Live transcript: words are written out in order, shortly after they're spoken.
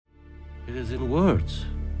It is in words.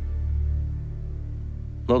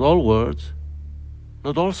 Not all words,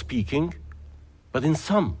 not all speaking, but in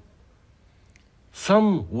some.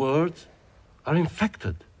 Some words are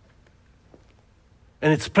infected.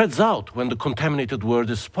 And it spreads out when the contaminated word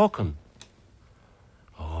is spoken.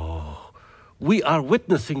 Oh, we are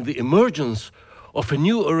witnessing the emergence of a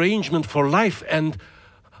new arrangement for life, and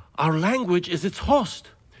our language is its host.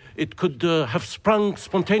 It could have sprung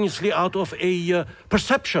spontaneously out of a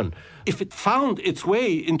perception. If it found its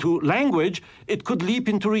way into language, it could leap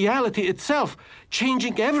into reality itself,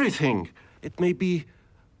 changing everything. It may be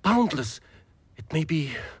boundless. It may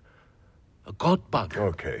be a God bug.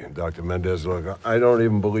 Okay, Dr. Mendez, look, I don't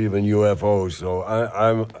even believe in UFOs, so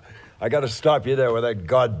I got to stop you there with that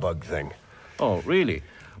God bug thing. Oh, really?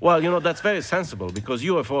 Well, that's very sensible because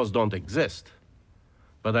UFOs don't exist.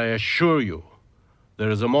 But I assure you, there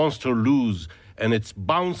is a monster loose, and it's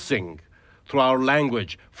bouncing through our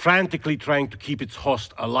language, frantically trying to keep its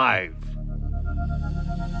host alive.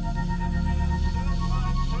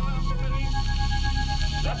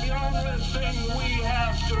 That the only thing we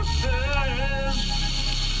have to fear is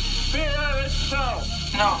fear itself.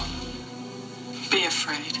 No. Be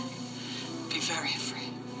afraid. Be very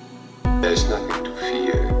afraid. There's nothing to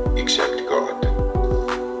fear except God.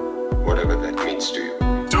 Whatever that means to you.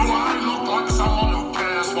 Do I look like someone who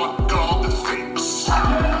cares what God thinks?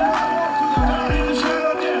 Why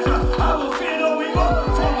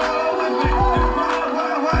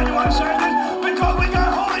do I say this? Because we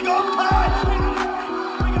got Holy Ghost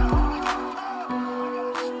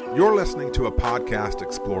power! You're listening to a podcast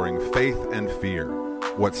exploring faith and fear,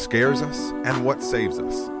 what scares us and what saves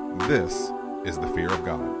us. This is the fear of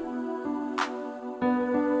God.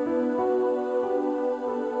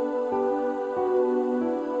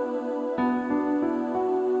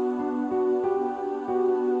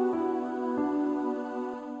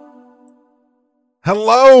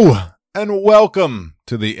 Hello and welcome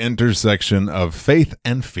to the intersection of faith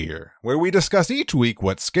and fear, where we discuss each week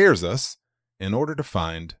what scares us in order to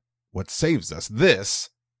find what saves us.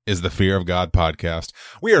 This is the Fear of God podcast.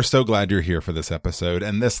 We are so glad you're here for this episode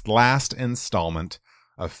and this last installment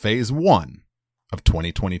of phase 1 of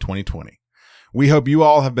 2020. We hope you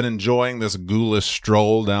all have been enjoying this ghoulish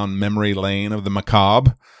stroll down memory lane of the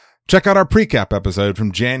macabre. Check out our pre-cap episode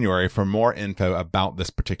from January for more info about this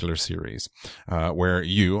particular series, where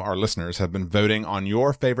you, our listeners, have been voting on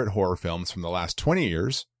your favorite horror films from the last 20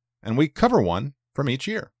 years, and we cover one from each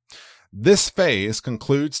year. This phase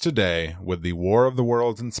concludes today with the War of the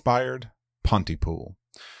Worlds-inspired Pontypool.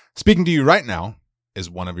 Speaking to you right now is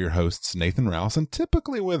one of your hosts, Nathan Rouse, and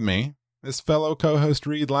typically with me is fellow co-host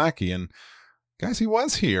Reed Lackey. And guys, he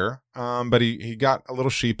was here, but he got a little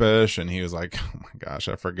sheepish, and he was like, oh my gosh,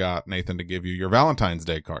 I forgot, Nathan, to give you your Valentine's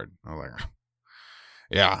Day card. I was like,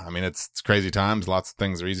 yeah, I mean, it's crazy times. Lots of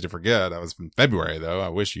things are easy to forget. That was in February, though. I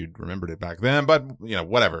wish you'd remembered it back then, but,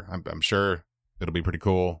 whatever. I'm sure it'll be pretty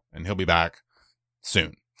cool, and he'll be back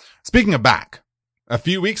soon. Speaking of back, a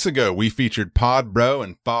few weeks ago, we featured Pod Bro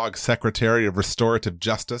and FOG Secretary of Restorative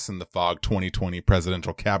Justice in the FOG 2020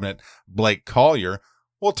 Presidential Cabinet, Blake Collier.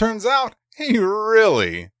 Well, turns out he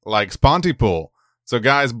really likes Pontypool. So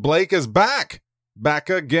guys, Blake is back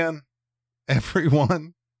again.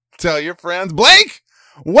 Everyone, tell your friends. Blake,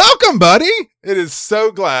 welcome, buddy. It is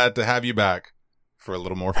so glad to have you back for a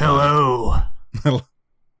little more fun. Hello.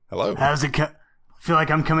 Hello. How's it? I feel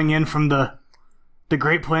like I'm coming in from the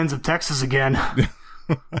Great Plains of Texas again.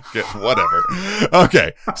 Okay, whatever.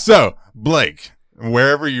 Okay, so Blake,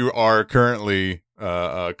 wherever you are currently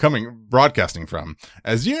broadcasting from,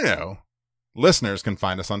 as you know, listeners can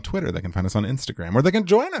find us on Twitter, they can find us on Instagram, or they can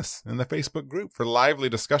join us in the Facebook group for lively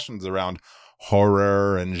discussions around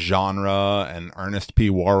horror and genre and Ernest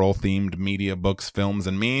P. Worrell themed media, books, films,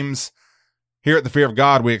 and memes. Here at The Fear of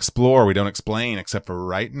God, we explore, we don't explain, except for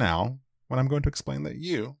right now, when I'm going to explain that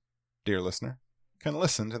you, dear listener, can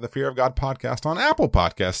listen to the Fear of God podcast on Apple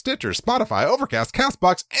Podcasts, Stitcher, Spotify, Overcast,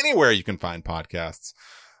 CastBox, anywhere you can find podcasts.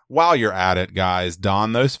 While you're at it, guys,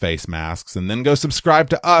 don those face masks and then go subscribe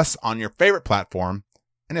to us on your favorite platform.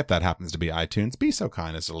 And if that happens to be iTunes, be so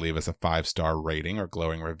kind as to leave us a 5-star rating or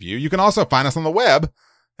glowing review. You can also find us on the web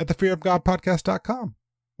at thefearofgodpodcast.com,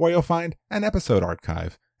 where you'll find an episode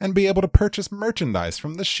archive and be able to purchase merchandise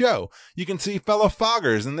from the show. You can see fellow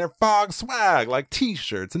foggers in their fog swag, like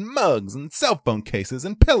t-shirts and mugs and cell phone cases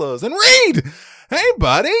and pillows. And Reed! Hey,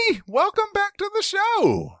 buddy! Welcome back to the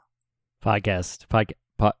show! Podcast.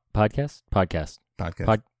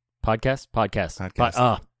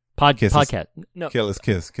 Kiss is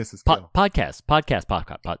kiss. Kiss is kill. Podcast.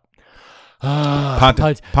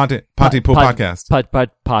 Pontypool podcast.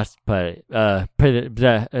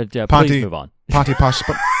 Please move on. Posh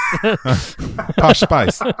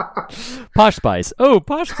Spice. Posh Spice. Oh,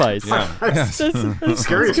 Posh Spice. Yeah. Yes. That's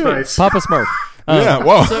Scary Spice. Papa Smurf. Yeah,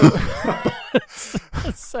 whoa.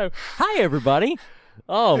 So, hi, everybody.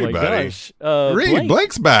 Oh, Hey, my buddy. gosh. Reed,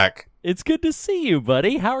 Blake's back. It's good to see you,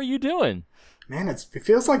 buddy. How are you doing? Man, it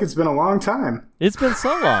feels like it's been a long time. It's been so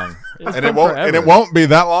long. And it won't be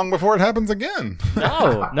that long before it happens again.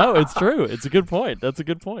 No, it's true. It's a good point. That's a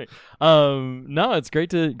good point. No, it's great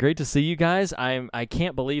to see you guys. I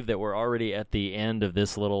can't believe that we're already at the end of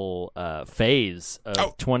this little phase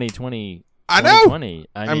of 2020. I know. 2020.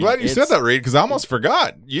 I'm glad you said that, Reed, because I almost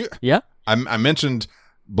forgot. Yeah. I mentioned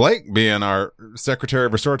Blake being our Secretary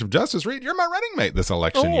of Restorative Justice. Reed, you're my running mate this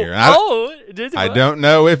election year. I don't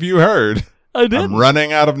know if you heard. I didn't. I'm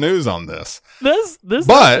running out of news on this. This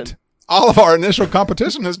But all of our initial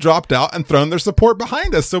competition has dropped out and thrown their support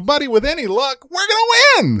behind us. So, buddy, with any luck, we're gonna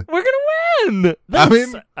win. We're gonna win.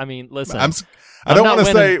 I mean, listen. I don't want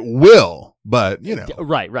to say will, but you know.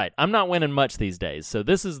 Right. I'm not winning much these days. So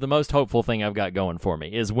this is the most hopeful thing I've got going for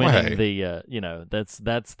me is winning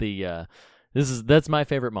that's my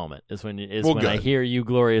favorite moment is when I hear you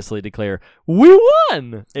gloriously declare we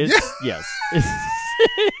won. Yes.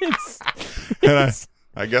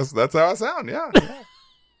 I guess that's how I sound. Yeah.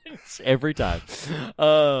 Every time.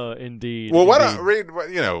 Oh, indeed. Well, why indeed. don't Reed?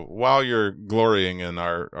 While you're glorying in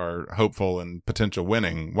our hopeful and potential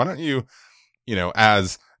winning, why don't you,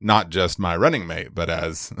 as not just my running mate, but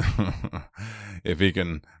as if he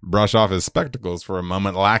can brush off his spectacles for a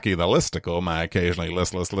moment, Lackey the listicle, my occasionally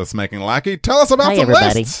listless making lackey. Tell us about some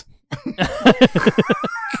everybody. lists.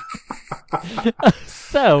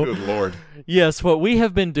 So, good Lord. Yes, what we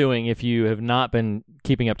have been doing, if you have not been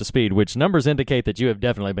keeping up to speed, which numbers indicate that you have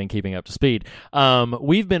definitely been keeping up to speed,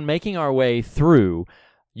 we've been making our way through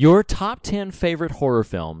your top 10 favorite horror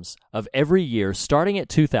films of every year, starting at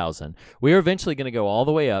 2000. We are eventually going to go all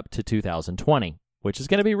the way up to 2020, which is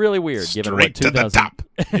going to be really weird, given what to the top.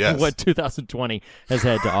 Yes. what 2020 has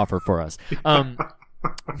had to offer for us.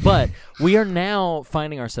 But we are now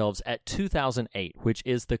finding ourselves at 2008, which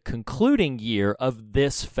is the concluding year of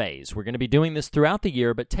this phase. We're going to be doing this throughout the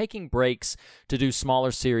year, but taking breaks to do smaller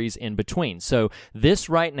series in between. So this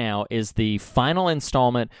right now is the final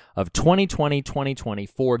installment of 2020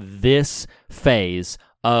 for this phase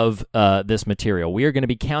of this material. We are going to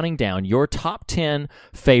be counting down your top 10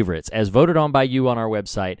 favorites as voted on by you on our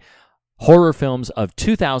website. Horror films of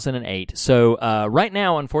 2008. So right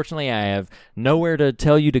now, unfortunately, I have nowhere to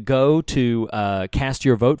tell you to go to cast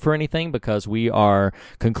your vote for anything because we are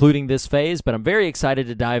concluding this phase. But I'm very excited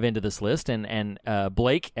to dive into this list. And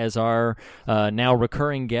Blake, as our now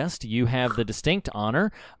recurring guest, you have the distinct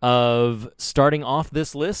honor of starting off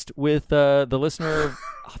this list with the listener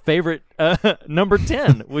favorite number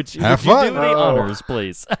 10. Would you do the honors,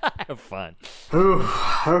 please? Have fun. Ooh,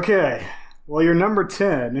 okay. Well, your number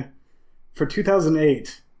 10... for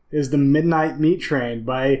 2008 is The Midnight Meat Train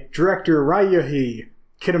by director Ryuhei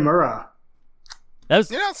Kitamura. That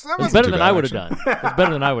was better than I would have done. It's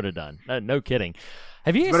better than I would have done. No kidding.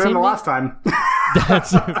 Have you guys better seen than the last time.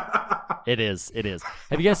 It is.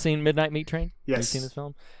 Have you guys seen Midnight Meat Train? Yes. Have you seen this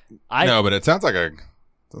film? No, but it sounds like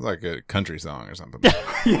a country song or something.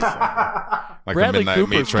 Yeah. Like Bradley a Midnight Cooper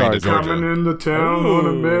Meat Train to stars Georgia. Coming into town on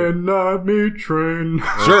a midnight meat train.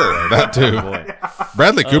 Sure, that too. Boy.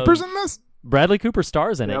 Bradley Cooper's in this? Bradley Cooper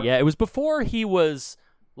stars in Yep. it. Yeah, it was before he was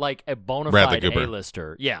like a bona Bradley fide Cooper.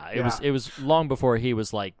 A-lister. Yeah, it was long before he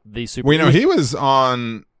was like the super. We know he was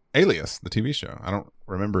on Alias, the TV show. I don't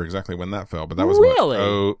remember exactly when that fell, but that was Really?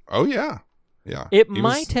 Oh yeah. It He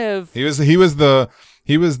might was, have. He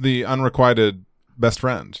was the unrequited best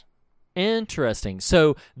friend. Interesting.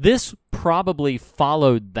 So this probably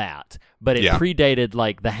folled that, but it predated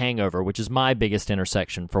like The Hangover, which is my biggest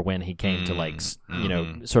intersection for when he came to like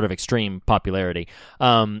sort of extreme popularity.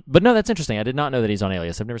 But no, that's interesting. I did not know that he's on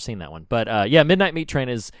Alias. I've never seen that one. But yeah, Midnight Meat Train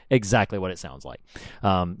is exactly what it sounds like.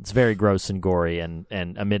 It's very gross and gory and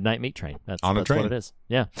a midnight meat train. That's what it is.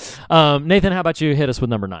 Yeah. Nathan, how about you hit us with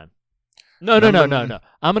number 9? No.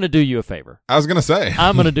 I'm going to do you a favor. I was going to say.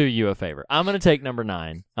 I'm going to do you a favor. I'm going to take number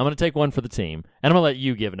 9. I'm going to take one for the team, and I'm going to let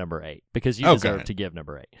you give number 8 because you deserve to give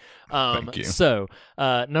number 8. Thank you. So,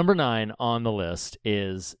 number 9 on the list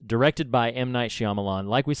is directed by M. Night Shyamalan.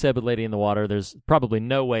 Like we said with Lady in the Water, there's probably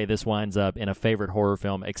no way this winds up in a favorite horror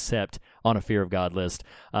film except on a Fear of God list.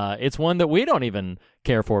 It's one that we don't even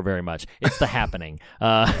care for very much. It's The Happening.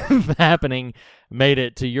 The Happening made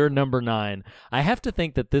it to your number 9. I have to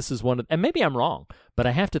think that this is one of, and maybe I'm wrong, but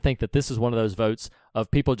I have to think that this is one of those votes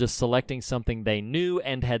of people just selecting something they knew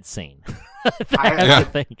and had seen. I have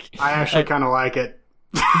to think. I actually kind of like it.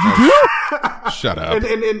 Shut up.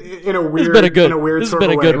 In a weird, This has been a good, in a weird this has sort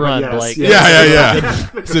been a of good way, run, yes, Blake.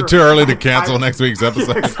 yes. Yeah. Is it too early to cancel next week's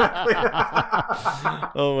episode? Exactly.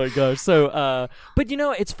 Oh my gosh. So, but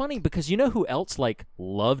it's funny because you know who else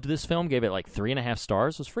loved this film, gave it 3.5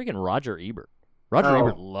 stars, was freaking Roger Ebert. Roger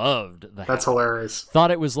Ebert loved the That's Hound. hilarious.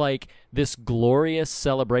 Thought it was this glorious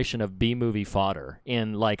celebration of B-movie fodder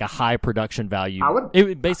in a high production value.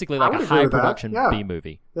 It basically a high production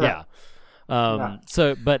B-movie. Yeah.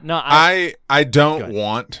 So, but no, I don't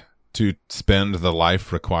want to spend the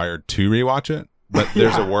life required to rewatch it, but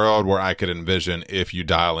there's a world where I could envision if you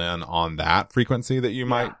dial in on that frequency that you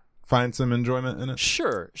might find some enjoyment in it.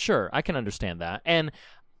 Sure. I can understand that. And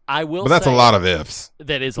I will But that's say a lot of ifs.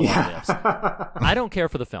 That is a lot of ifs. I don't care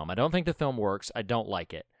for the film. I don't think the film works. I don't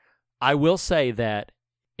like it. I will say that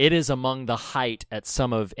it is among the height at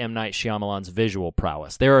some of M. Night Shyamalan's visual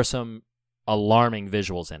prowess. There are some alarming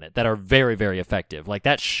visuals in it that are very, very effective. Like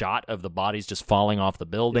that shot of the bodies just falling off the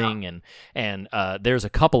building, and there's a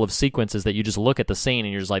couple of sequences that you just look at the scene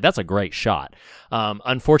and you're just like, that's a great shot.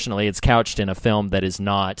 Unfortunately, it's couched in a film that is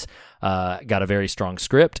not got a very strong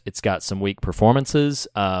script. It's got some weak performances.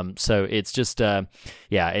 So it's just,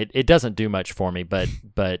 it doesn't do much for me. But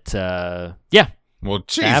yeah. Well,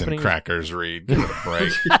 cheese and crackers, Reed. Give it a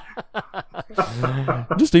break.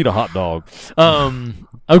 Just eat a hot dog.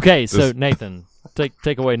 Okay, so Nathan,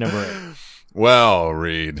 take away number 8. Well,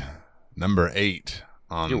 Reed, number 8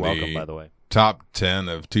 on You're welcome, by the way. Top 10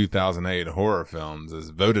 of 2008 horror films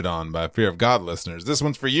is voted on by Fear of God listeners. This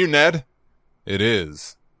one's for you, Ned. It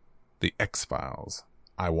is The X-Files,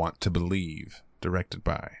 I Want to Believe, directed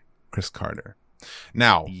by Chris Carter.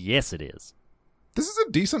 Now, yes, it is. This is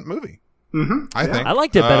a decent movie. Mm-hmm. I think I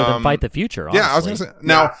liked it better than Fight the Future. Honestly. Yeah, I was going to say.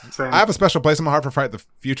 Now, same. I have a special place in my heart for Fight the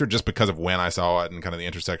Future just because of when I saw it and kind of the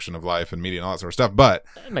intersection of life and media and all that sort of stuff. But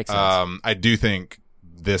it makes sense. I do think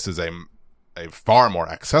this is a far more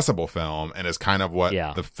accessible film and is kind of what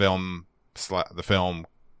the film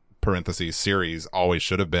parentheses series always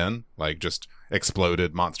should have been, like just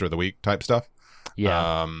exploded Monster of the Week type stuff.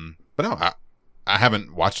 Yeah. But no, I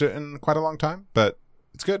haven't watched it in quite a long time, but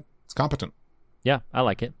it's good. It's competent. Yeah, I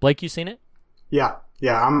like it. Blake, you seen it? Yeah.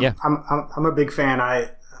 I'm a big fan. I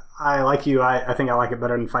like you. I think I like it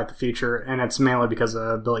better than Fight the Future, and it's mainly because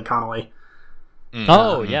of Billy Connolly.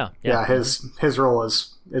 Oh yeah. His role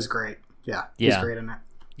is great. Yeah, he's great in it.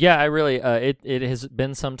 Yeah, I really. It has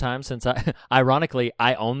been some time since ironically,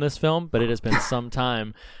 I own this film, but it has been some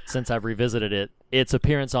time since I've revisited it. Its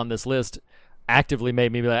appearance on this list actively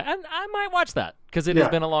made me be like, I might watch that because it has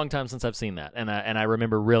been a long time since I've seen that, and I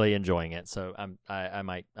remember really enjoying it. So I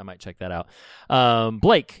might check that out.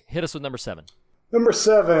 Blake, hit us with number 7. Number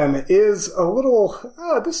 7 is a little.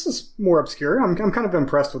 This is more obscure. I'm kind of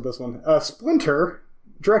impressed with this one. Splinter,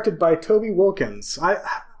 directed by Toby Wilkins.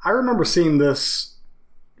 I remember seeing this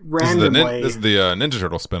randomly. This is the Ninja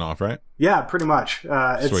Turtle spinoff, right? Yeah, pretty much.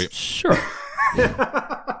 Sweet. Sure.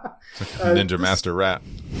 Ninja Master Rat.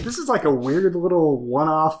 This is like a weird little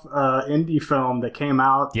one-off indie film that came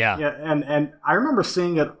out. Yeah. And I remember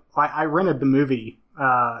seeing it. I rented the movie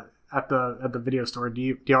at the video store.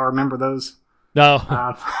 Do y'all remember those? No.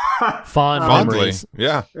 Fond Fondly. memories.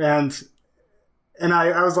 Yeah. And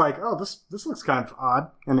I was like, oh, this looks kind of odd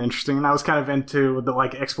and interesting. And I was kind of into the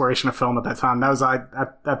exploration of film at that time. That was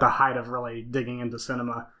at the height of really digging into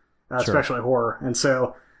cinema, especially horror. And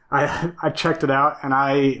so I checked it out,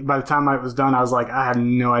 and by the time I was done, I was like, I had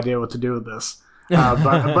no idea what to do with this.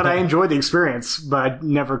 But I enjoyed the experience, but I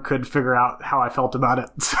never could figure out how I felt about it.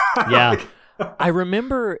 Yeah. I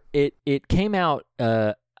remember it came out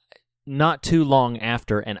not too long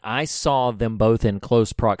after, and I saw them both in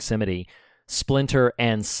close proximity, Splinter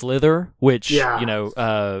and Slither, which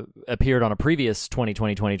appeared on a previous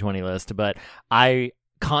 2020 list, but I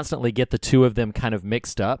constantly get the two of them kind of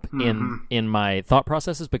mixed up in my thought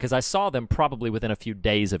processes because I saw them probably within a few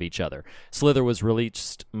days of each other. Slither was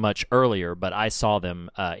released much earlier, but I saw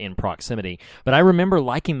them in proximity. But I remember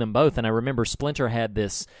liking them both, and I remember Splinter had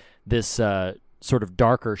this sort of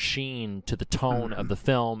darker sheen to the tone of the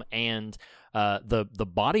film, and the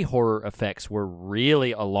body horror effects were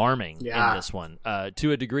really alarming in this one,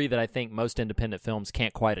 to a degree that I think most independent films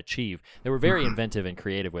can't quite achieve. They were very inventive and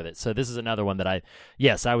creative with it. So this is another one that I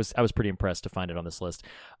was pretty impressed to find it on this list.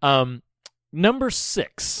 Number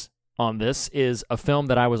 6 on this is a film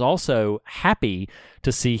that I was also happy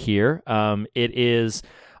to see here. It is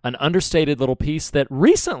an understated little piece that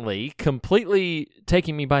recently, completely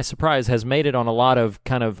taking me by surprise, has made it on a lot of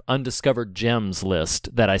kind of undiscovered gems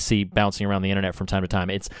list that I see bouncing around the internet from time to time.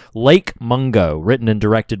 It's Lake Mungo, written and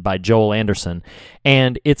directed by Joel Anderson,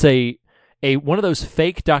 and it's a one of those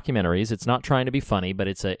fake documentaries. It's not trying to be funny, but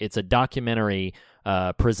it's a documentary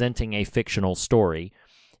presenting a fictional story.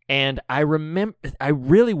 And I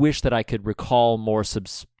really wish that I could recall more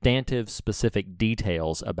substantive, specific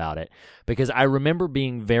details about it, because I remember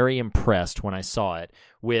being very impressed when I saw it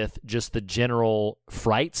with just the general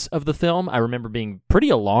frights of the film. I remember being pretty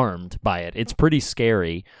alarmed by it. It's pretty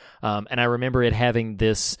scary, and I remember it having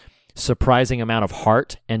this surprising amount of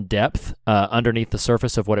heart and depth underneath the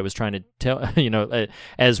surface of what it was trying to tell.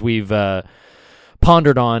 As we've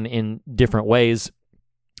pondered on in different ways,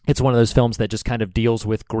 it's one of those films that just kind of deals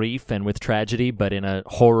with grief and with tragedy, but in a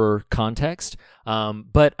horror context.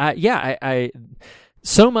 But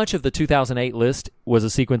so much of the 2008 list was a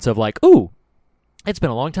sequence of like, ooh, it's been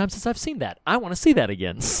a long time since I've seen that. I want to see that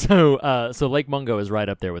again. So Lake Mungo is right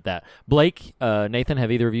up there with that. Blake, Nathan,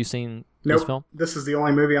 have either of you seen this film? This is the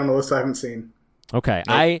only movie on the list I haven't seen. Okay.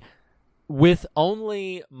 Nope. With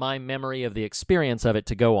only my memory of the experience of it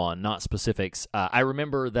to go on, not specifics, I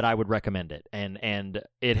remember that I would recommend it. And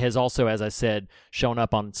it has also, as I said, shown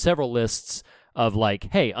up on several lists of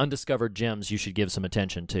like, hey, undiscovered gems you should give some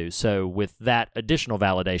attention to. So with that additional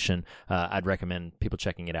validation, I'd recommend people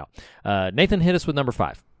checking it out. Nathan, hit us with number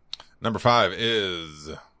 5. Number 5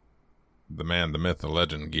 is the man, the myth, the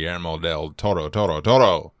legend, Guillermo del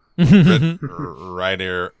Toro.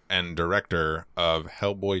 Writer and director of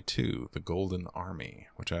Hellboy 2, The Golden Army,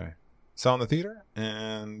 which I saw in the theater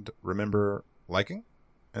and remember liking,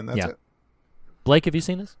 and that's it. Blake, have you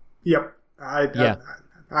seen this? Yep. I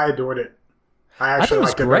adored it. I thought it was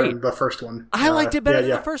liked it great. better than the first one. I liked it better than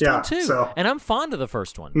the first one, too. And I'm fond of the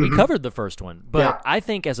first one. We covered the first one. But I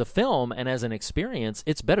think as a film and as an experience,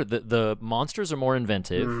 it's better. The monsters are more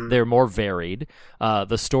inventive. They're more varied.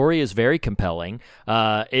 The story is very compelling.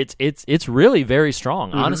 It's really very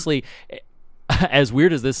strong. Honestly, as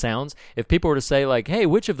weird as this sounds, if people were to say, like, hey,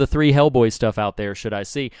 which of the 3 Hellboy stuff out there should I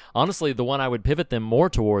see? Honestly, the one I would pivot them more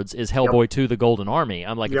towards is Hellboy 2, The Golden Army.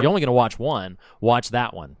 I'm like, if you're only going to watch one, watch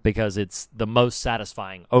that one, because it's the most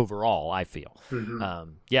satisfying overall, I feel.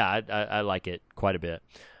 I like it quite a bit.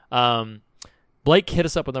 Blake, hit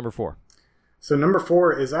us up with number 4. So number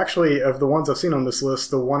 4 is actually, of the ones I've seen on this list,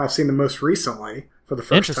 the one I've seen the most recently for the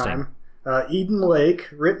first time. Eden Lake,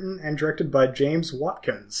 written and directed by James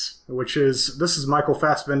Watkins, this is Michael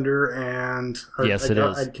Fassbender and yes, it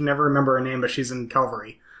is. I can never remember her name, but she's in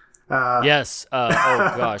Calvary. Yes. Oh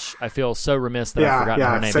gosh, I feel so remiss that I've forgotten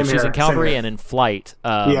her name. But she's in Calvary and in Flight.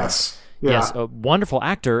 Yes. Yes, a wonderful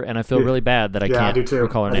actor, and I feel really bad that I can't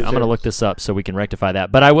recall her name. I'm going to look this up so we can rectify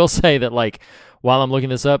that. But I will say that, like, while I'm looking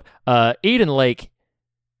this up, Eden Lake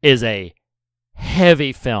is a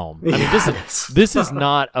heavy film. I mean, this is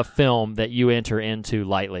not a film that you enter into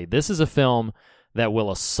lightly. This is a film that will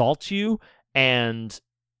assault you and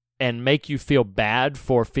make you feel bad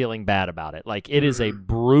for feeling bad about it. Like, it is a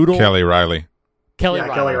brutal... Kelly Riley. Kelly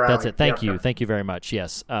Riley. That's it. Thank you. Thank you very much.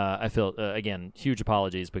 Yes. I feel, again, huge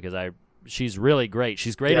apologies because she's really great.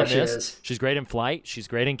 She's great in this. She's great in Flight. She's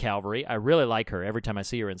great in Calvary. I really like her every time I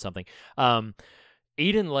see her in something.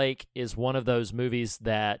 Eden Lake is one of those movies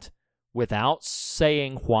that, without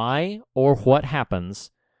saying why or what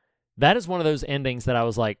happens, that is one of those endings that I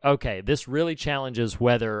was like, okay, this really challenges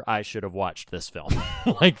whether I should have watched this film.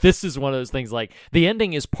 Like, this is one of those things, like, the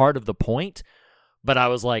ending is part of the point, but I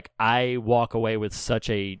was like, I walk away with such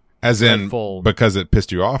a dreadful... because it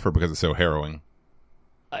pissed you off or because it's so harrowing?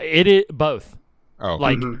 It is both. Oh.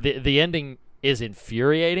 Like, the ending is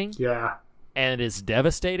infuriating. Yeah. And is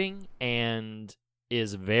devastating and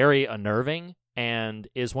is very unnerving. And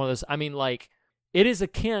is one of those, I mean, like, it is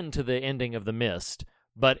akin to the ending of The Mist,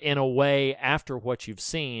 but in a way, after what you've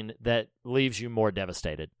seen, that leaves you more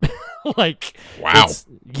devastated. Like, wow.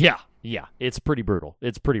 Yeah, it's pretty brutal.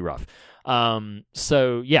 It's pretty rough.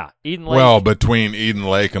 So, yeah, Eden Lake. Well, between Eden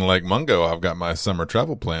Lake and Lake Mungo, I've got my summer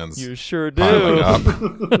travel plans. You sure do.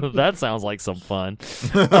 That sounds like some fun.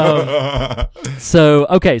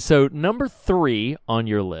 So number 3 on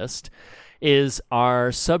your list is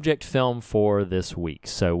our subject film for this week.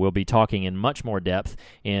 So we'll be talking in much more depth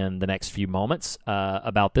in the next few moments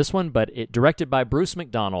about this one, but it directed by Bruce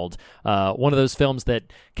McDonald, one of those films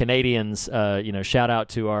that Canadians, shout out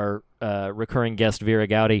to our recurring guest Vera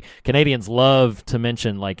Gowdy, Canadians love to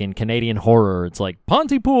mention, like in Canadian horror, it's like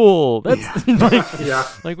Pontypool.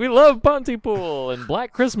 That's like we love Pontypool and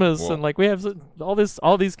Black Christmas, and like we have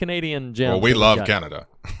all these Canadian gems. Well, we love Canada.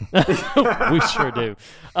 We sure do.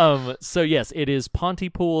 So yes, it is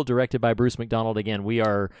Pontypool, directed by Bruce McDonald. Again, we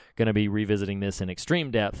are going to be revisiting this in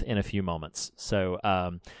extreme depth in a few moments. So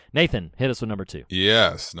Nathan, hit us with number 2.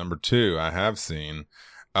 Yes, number 2 I have seen.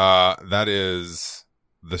 That is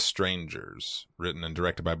The Strangers, written and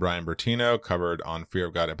directed by Brian Bertino, covered on Fear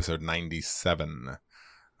of God episode 97.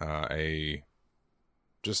 A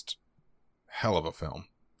just hell of a film.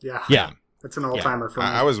 Yeah. It's an all-timer for me.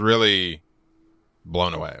 I was really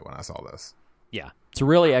blown away when I saw this. Yeah, it's a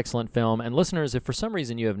really excellent film. And listeners, if for some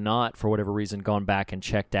reason you have not, for whatever reason, gone back and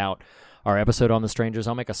checked out our episode on The Strangers,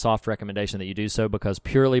 I'll make a soft recommendation that you do so, because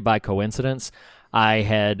purely by coincidence, I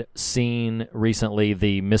had seen recently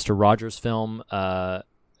the Mr. Rogers film,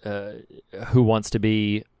 Who Wants to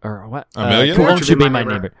Be, or what? A Million? Won't You Be My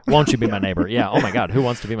Neighbor? Won't You Be My Neighbor? Yeah, oh my God, Who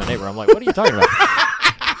Wants to Be My Neighbor? I'm like, what are you talking about?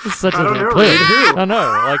 It's such I don't know. I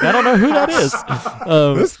know. Like, I don't know who that is.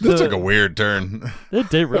 This took a weird turn.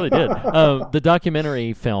 It really did. The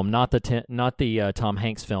documentary film, not the Tom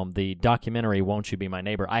Hanks film, the documentary "Won't You Be My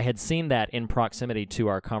Neighbor." I had seen that in proximity to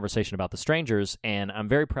our conversation about The Strangers, and I'm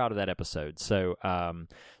very proud of that episode. So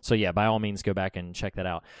yeah, by all means, go back and check that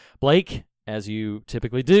out. Blake, as you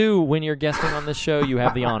typically do when you're guesting on this show, you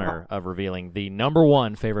have the honor of revealing the number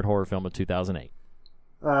 1 favorite horror film of 2008.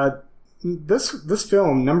 This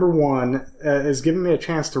film, number 1, is giving me a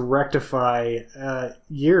chance to rectify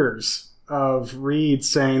years of Reed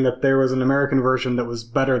saying that there was an American version that was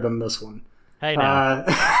better than this one. Hey, now.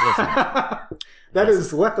 That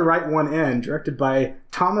is Let the Right One In, directed by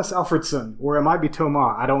Thomas Alfredson, or it might be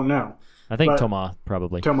Thomas, I don't know. I think Thomas,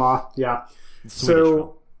 probably. Thomas, yeah.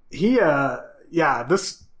 So he,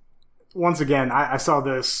 this, once again, I saw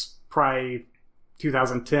this probably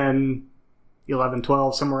 2010, 11,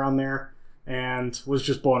 12, somewhere around there, and was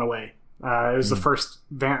just blown away. It was the first,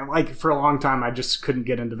 for a long time, I just couldn't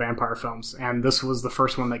get into vampire films, and this was the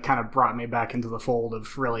first one that kind of brought me back into the fold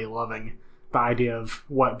of really loving the idea of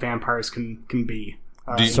what vampires can be.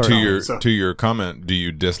 To your comment, do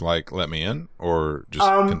you dislike Let Me In, or just?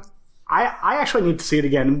 I actually need to see it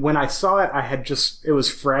again. When I saw it, it was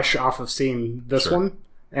fresh off of seeing this one,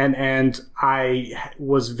 and I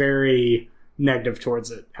was very negative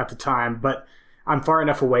towards it at the time, but I'm far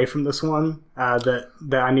enough away from this one that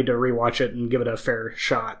I need to rewatch it and give it a fair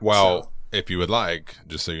shot. Well, if you would like,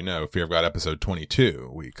 just so you know, Fear of God episode 22,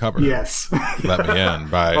 we covered Yes. Let Me In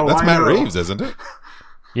by that's Matt Reeves, isn't it?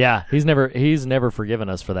 Yeah, he's never forgiven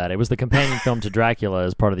us for that. It was the companion film to Dracula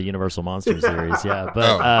as part of the Universal Monster series. Yeah,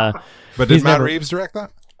 but did Matt Reeves direct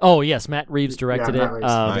that? Oh yes, Matt Reeves directed it.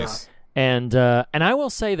 Nice. And I will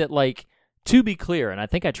say that, like, to be clear, and I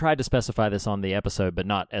think I tried to specify this on the episode, but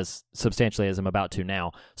not as substantially as I'm about to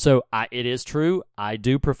now. So it is true. I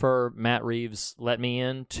do prefer Matt Reeves' Let Me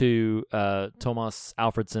In to Thomas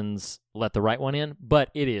Alfredson's Let the Right One In, but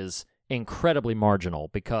it is incredibly marginal,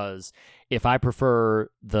 because if I prefer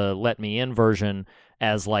the Let Me In version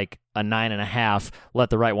as like a 9.5, Let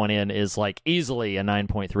the Right One In is like easily a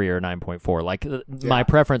 9.3 or a 9.4. Like my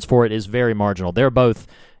preference for it is very marginal. They're both,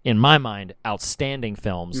 in my mind, outstanding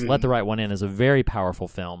films. Let the Right One In is a very powerful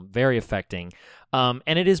film, very affecting. And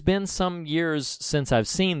it has been some years since I've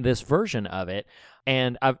seen this version of it.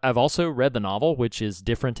 And I've also read the novel, which is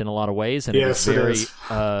different in a lot of ways, and yes, it is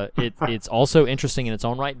it's also interesting in its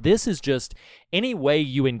own right. This is just, any way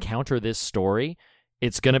you encounter this story,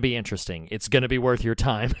 it's going to be interesting. It's going to be worth your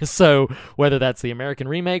time. So whether that's the American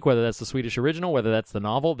remake, whether that's the Swedish original, whether that's the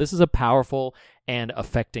novel, this is a powerful and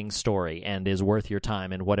affecting story, and is worth your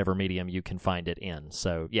time in whatever medium you can find it in.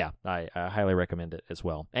 So yeah, I highly recommend it as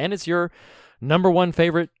well. And it's your number 1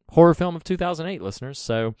 favorite horror film of 2008, listeners.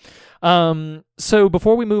 So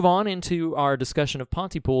before we move on into our discussion of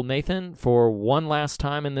Pontypool, Nathan, for one last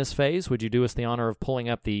time in this phase, would you do us the honor of pulling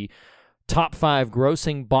up the top 5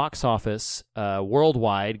 grossing box office,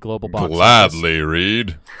 worldwide global box office? Gladly,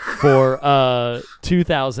 Reed. For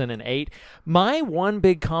 2008. My one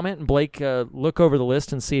big comment, and Blake, look over the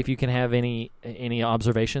list and see if you can have any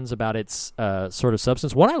observations about its sort of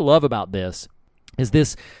substance. What I love about this is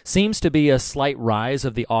this seems to be a slight rise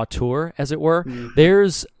of the auteur, as it were.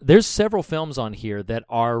 There's several films on here that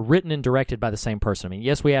are written and directed by the same person. I mean,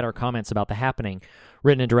 yes, we had our comments about The Happening,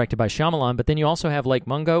 written and directed by Shyamalan, but then you also have Lake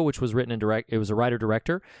Mungo, which was written and it was a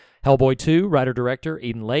writer-director, Hellboy 2, writer-director.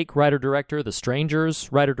 Eden Lake, writer-director. The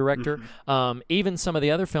Strangers, writer-director. Even some of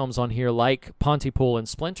the other films on here, like Pontypool and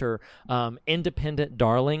Splinter, independent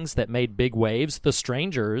darlings that made big waves. The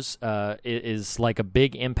Strangers is like a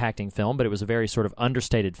big impacting film, but it was a very sort of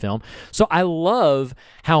understated film. So I love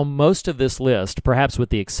how most of this list, perhaps with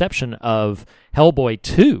the exception of Hellboy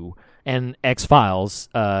 2 and X-Files,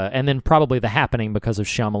 and then probably The Happening because of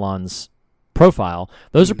Shyamalan's profile,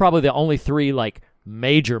 those are probably the only three like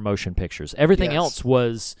major motion pictures. Everything else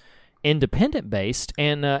was independent based,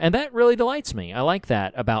 and that really delights me. I like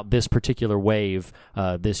that about this particular wave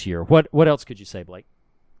this year. What else could you say, Blake?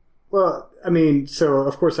 Well, I mean, so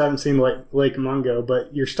of course I haven't seen Lake Mungo,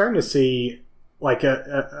 but you're starting to see like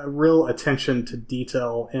a real attention to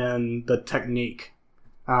detail in the technique.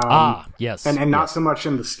 Yes. And not so much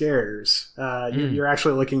in the scares. You're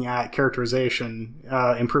actually looking at characterization,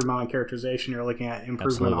 improvement on characterization. You're looking at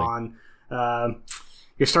improvement on...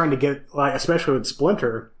 you're starting to get, like, especially with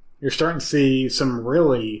Splinter, you're starting to see some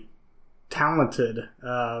really talented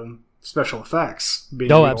special effects being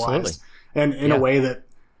utilized. Absolutely. And in a way that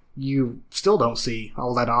you still don't see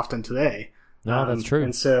all that often today. No, that's true.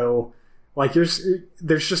 And so... like there's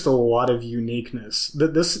just a lot of uniqueness.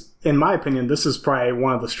 This, in my opinion, this is probably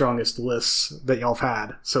one of the strongest lists that y'all have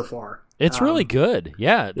had so far. It's really good.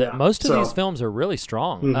 Most of these films are really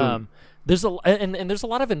strong. There's there's a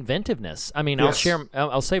lot of inventiveness. I mean,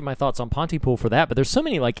 I'll save my thoughts on Pontypool for that, but there's so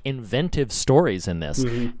many like inventive stories in this.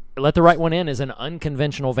 Let the Right One In is an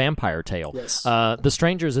unconventional vampire tale. Yes. The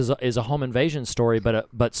Strangers is a home invasion story,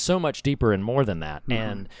 but so much deeper and more than that.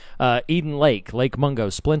 And Eden Lake, Lake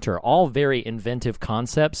Mungo, Splinter, all very inventive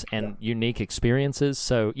concepts and unique experiences.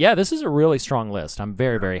 So yeah, this is a really strong list. I'm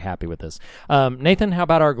very, very happy with this. Nathan, how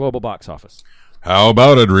about our global box office? How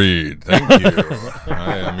about it, Reed? Thank you.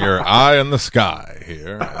 I am your eye in the sky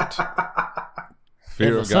here at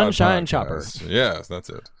Fear of God Sunshine Podcast. Chopper. Yes, that's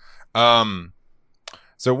it.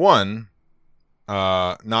 So one,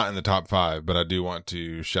 not in the top 5, but I do want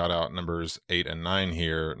to shout out numbers 8 and 9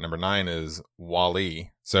 here. Number 9 is Wall-E.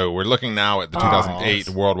 So we're looking now at the 2008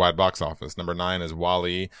 worldwide box office. Number 9 is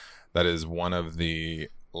Wall-E. That is one of the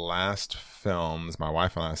last films my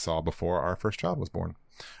wife and I saw before our first child was born.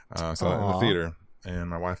 Saw that in the theater, and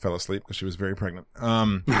my wife fell asleep because she was very pregnant.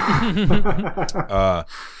 Number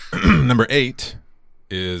 8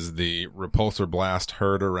 is the repulsor blast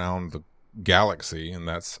heard around the galaxy, and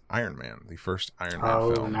that's Iron Man, the first Iron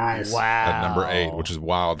Man film. Nice. Wow. At number 8, which is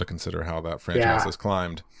wild to consider how that franchise has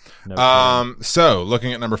climbed. No So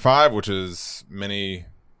looking at number 5, which is many,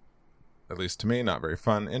 at least to me, not very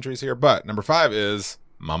fun entries here, but number 5 is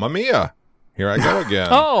Mamma Mia. Here I go again.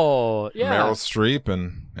 Oh, yeah. Meryl Streep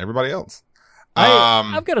and everybody else.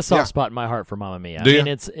 I've got a soft spot in my heart for Mamma Mia. Do I mean,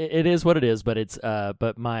 you? it is what it is, but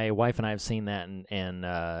but my wife and I have seen that,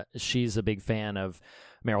 and she's a big fan of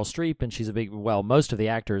Meryl Streep, and she's most of the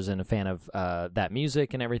actors, and a fan of that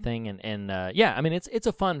music and everything, and yeah, I mean, it's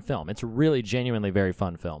a fun film. It's a really genuinely very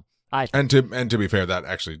fun film. And to be fair, that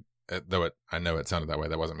actually, though I know it sounded that way,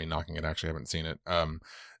 that wasn't me knocking it. I actually haven't seen it.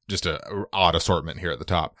 Just a odd assortment here at the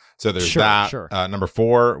top. So there's that. Number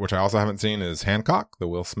 4, which I also haven't seen, is Hancock, the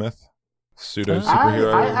Will Smith pseudo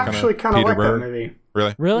superhero. I actually kind of like that movie.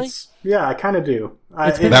 Really? Yeah, I kind of do.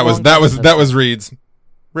 That was Reed's.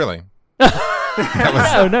 Really?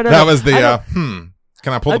 That was the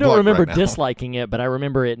Can I pull the plug? I don't remember right now? disliking it, but I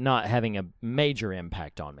remember it not having a major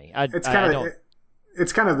impact on me. It's kind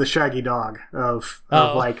of the Shaggy Dog of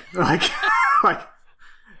like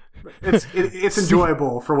it's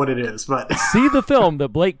enjoyable for what it is, but see the film that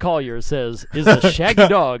Blake Collier says is the Shaggy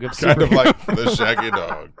Dog of kind superheroes. of like the Shaggy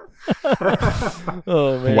Dog.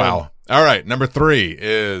 Oh man! Wow. All right, number 3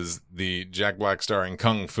 is the Jack Black starring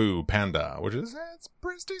Kung Fu Panda, which is it's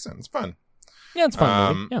pretty decent. It's fun. Yeah, it's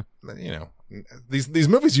fun. Yeah. You know, these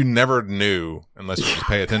movies you never knew unless you just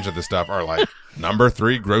pay attention to this stuff are like number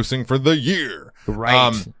 3 grossing for the year.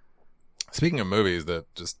 Right. Speaking of movies that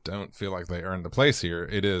just don't feel like they earned the place here,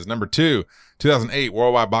 it is number 2, 2008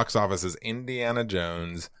 worldwide box office is Indiana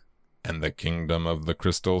Jones and the Kingdom of the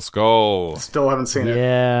Crystal Skull. Still haven't seen it.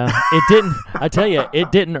 Yeah, it didn't. I tell you,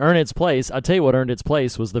 it didn't earn its place. I tell you what earned its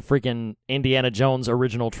place was the freaking Indiana Jones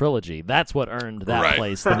original trilogy. That's what earned that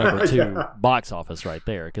place, the number 2 box office right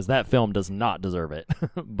there, because that film does not deserve it.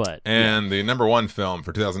 The number 1 film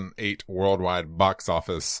for 2008 worldwide box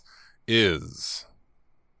office is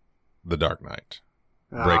The Dark Knight.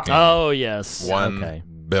 Breaking yes.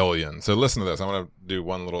 1 billion. So listen to this. I want to do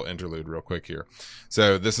one little interlude real quick here.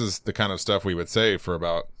 So this is the kind of stuff we would say for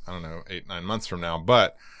about, 8-9 months from now.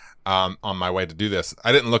 But on my way to do this,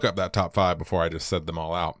 I didn't look up that top 5 before I just said them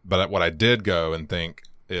all out. But what I did go and think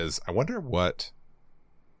is, I wonder what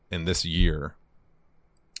in this year,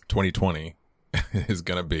 2020, is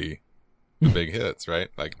going to be the big hits, right?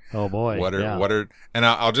 Like, oh boy, what are, and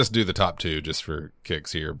I'll just do the top two just for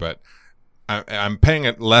kicks here, but I'm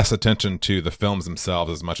paying less attention to the films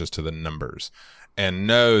themselves as much as to the numbers, and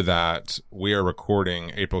know that we are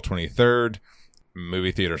recording April 23rd.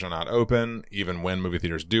 Movie theaters are not open. Even when movie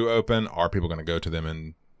theaters do open, are people going to go to them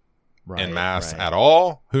in mass at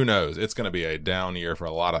all? Who knows? It's going to be a down year for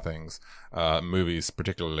a lot of things, movies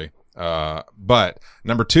particularly. But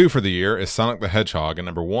number 2 for the year is Sonic the Hedgehog, and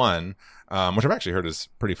number 1, which I've actually heard is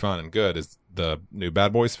pretty fun and good, is the new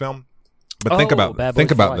Bad Boys film. But think about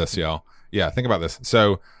this, y'all. Yeah, think about this.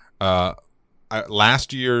 So,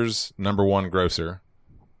 last year's number 1 grosser,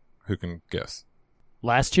 who can guess?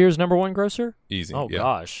 Last year's number 1 grosser? Easy. Oh, yeah.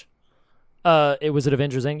 gosh. Was it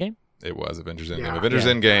Avengers Endgame? It was Avengers Endgame. Avengers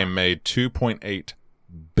Endgame made $2.8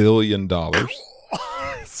 billion.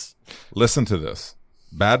 Listen to this.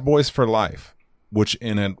 Bad Boys for Life, which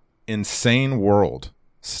in an insane world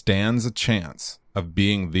stands a chance of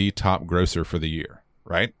being the top grosser for the year,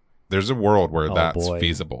 right? There's a world where that's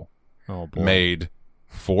feasible. Oh, boy. Made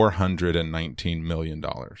 $419 million.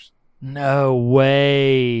 No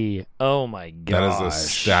way. Oh, my gosh. That is a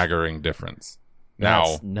staggering difference.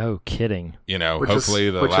 Now, no kidding. Hopefully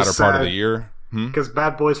the latter part of the year. Because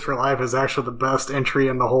Bad Boys for Life is actually the best entry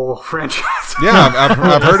in the whole franchise. Yeah, I've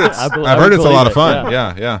heard it's a lot of fun.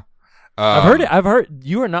 Yeah. I've heard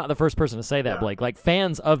you are not the first person to say that, Blake. Like,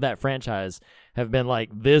 fans of that franchise have been like,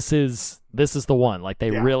 this is the one. Like, they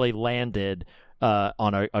really landed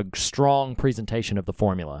on a strong presentation of the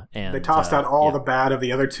formula, and they tossed out all the bad of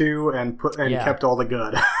the other two and kept all the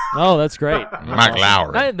good. Oh, that's great. Mike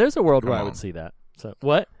Lowry. There's a world where I would see that. So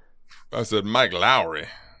what? I said Mike Lowry.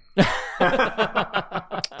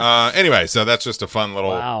 Anyway, so that's just a fun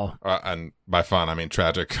little, and by fun I mean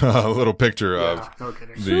tragic, little picture of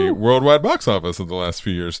the worldwide box office of the last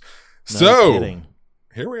few years.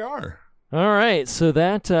 Here we are. All right, so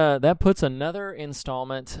that puts another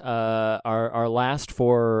installment, our last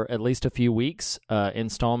for at least a few weeks,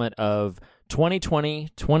 installment of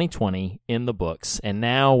 2020 in the books. And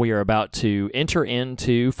now we are about to enter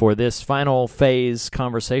into, for this final phase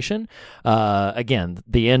conversation, again,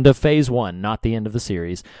 the end of phase 1, not the end of the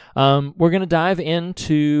series. We're going to dive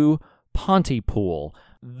into Pontypool.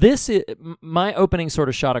 This is my opening sort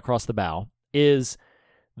of shot across the bow is,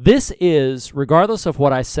 this is, regardless of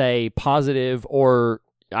what I say, positive, or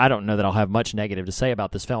I don't know that I'll have much negative to say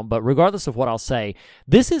about this film, but regardless of what I'll say,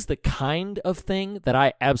 this is the kind of thing that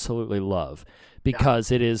I absolutely love,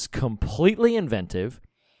 because it is completely inventive.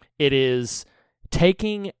 It is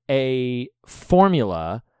taking a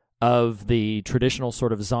formula of the traditional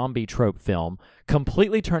sort of zombie trope film,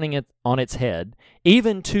 completely turning it on its head,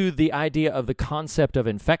 even to the idea of the concept of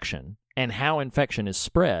infection and how infection is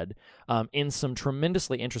spread in some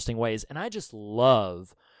tremendously interesting ways. And I just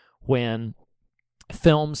love when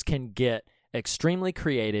films can get extremely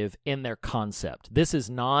creative in their concept. This is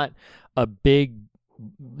not a big,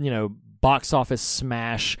 box office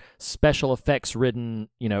smash, special effects ridden,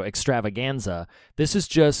 extravaganza. This is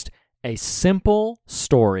just a simple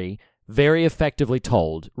story, very effectively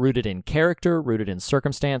told, rooted in character, rooted in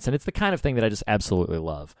circumstance, and it's the kind of thing that I just absolutely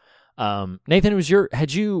love. Nathan,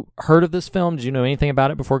 had you heard of this film? Did you know anything about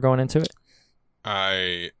it before going into it?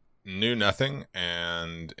 I knew nothing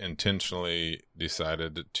and intentionally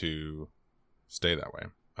decided to stay that way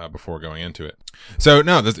before going into it. So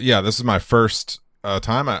no, this is my first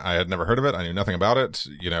time. I had never heard of it. I knew nothing about it.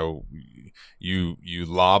 You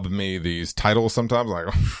lob me these titles sometimes, like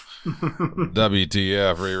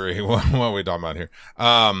WTF, Riri, what are we talking about here?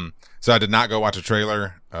 So I did not go watch a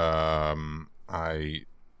trailer. I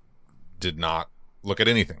did not look at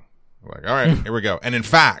anything. Like, all right, here we go. And in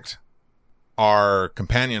fact, our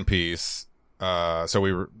companion piece, so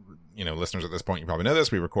we were, listeners at this point, you probably know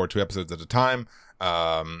this, we record 2 episodes at a time.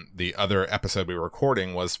 The other episode we were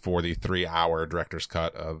recording was for the 3-hour director's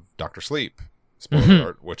cut of Dr. Sleep, spoiler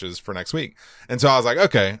alert, which is for next week. And so I was like,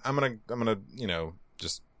 okay, I'm gonna,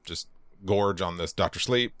 just gorge on this Dr.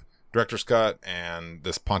 Sleep director's cut, and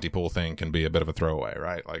this Pontypool thing can be a bit of a throwaway,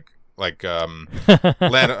 right? Like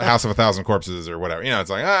House of a Thousand Corpses or whatever. It's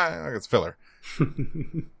like, it's filler.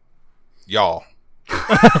 Y'all.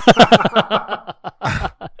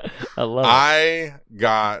 I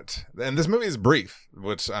got, and this movie is brief,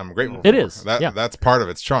 which I'm grateful for. It is. That's part of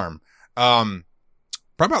its charm. Probably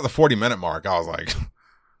about the 40-minute mark, I was like,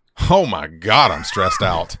 oh my God, I'm stressed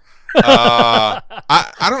out.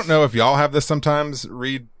 I don't know if y'all have this sometimes.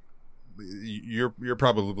 Reed, you're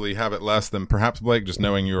probably have it less than perhaps Blake, just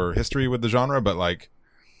knowing your history with the genre, but like,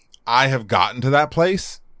 I have gotten to that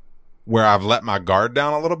place where I've let my guard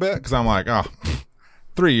down a little bit because I'm like, oh,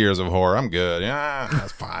 3 years of horror, I'm good. Yeah,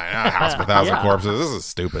 that's fine. House of a Thousand Corpses, this is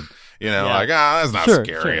stupid. Like, that's not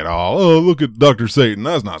scary at all. Oh, look at Dr. Satan,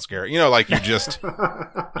 that's not scary. Like you just,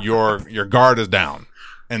 your guard is down.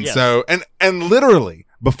 And so, and literally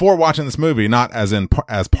before watching this movie, not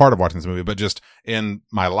as part of watching this movie, but just in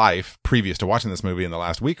my life previous to watching this movie in the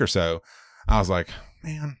last week or so, I was like,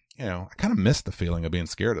 man, I kind of missed the feeling of being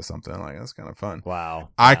scared of something. Like, that's kind of fun. Wow.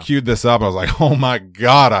 I queued this up. I was like, oh my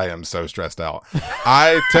God, I am so stressed out.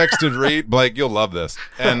 I texted Reed, Blake, you'll love this.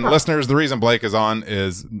 And listeners, the reason Blake is on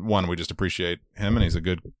is, one, we just appreciate him and he's a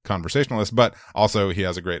good conversationalist, but also he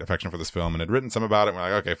has a great affection for this film and had written some about it. And we're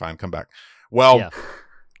like, okay, fine, come back. Well,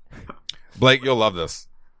 Blake, you'll love this.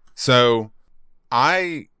 So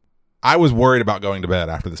I was worried about going to bed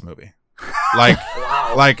after this movie. Like,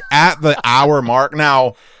 like at the hour mark.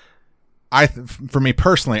 Now, for me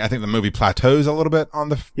personally, I think the movie plateaus a little bit on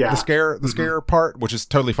the scare part, which is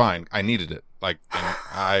totally fine. I needed it.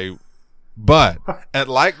 But at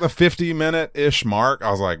like the 50-minute-ish mark,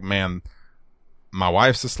 I was like, man, my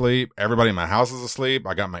wife's asleep. Everybody in my house is asleep.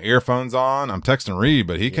 I got my earphones on. I'm texting Reed,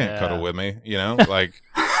 but he can't cuddle with me. Like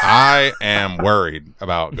I am worried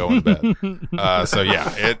about going to bed. So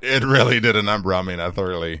yeah, it really did a number on me, and I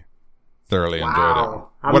thoroughly enjoyed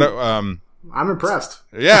it. I'm impressed.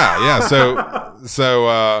 Yeah.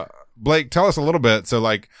 So Blake, tell us a little bit. So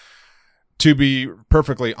like, to be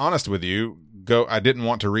perfectly honest with you, I didn't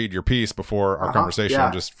want to read your piece before our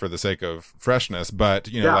conversation just for the sake of freshness,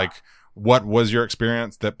 but like, what was your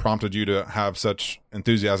experience that prompted you to have such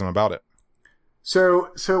enthusiasm about it? So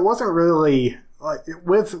it wasn't really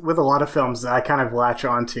with a lot of films that I kind of latch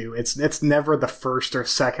onto. It's never the first or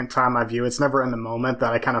second time I view. It's never in the moment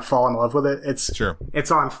that I kind of fall in love with it.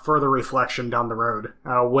 It's on further reflection down the road,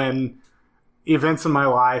 when events in my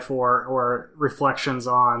life or reflections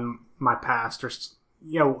on my past or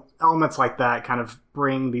elements like that kind of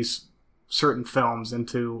bring these certain films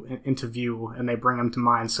into view, and they bring them to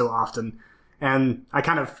mind so often. And I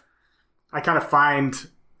kind of find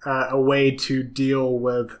a way to deal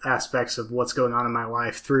with aspects of what's going on in my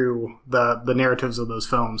life through the narratives of those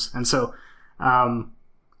films. And so, in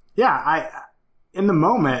the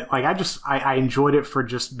moment, like I enjoyed it for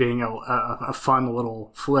just being a fun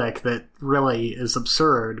little flick that really is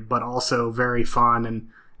absurd, but also very fun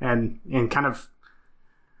and kind of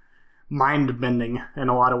mind-bending in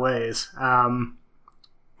a lot of ways.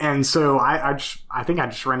 And so I think I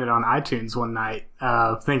just rented it on iTunes one night,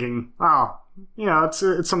 thinking,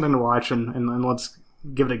 it's something to watch and let's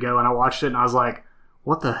give it a go. And I watched it and I was like,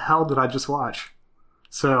 what the hell did I just watch?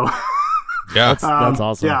 So yeah, that's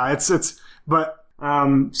awesome. Yeah, it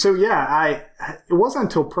wasn't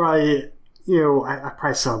until probably, I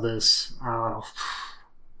probably saw this,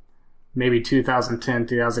 maybe 2010,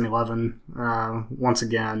 2011, once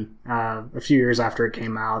again, a few years after it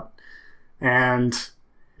came out. And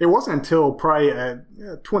it wasn't until probably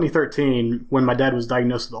 2013 when my dad was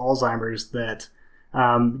diagnosed with Alzheimer's that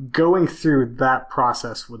going through that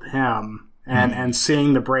process with him and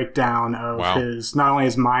seeing the breakdown of his, not only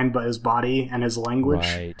his mind, but his body and his language,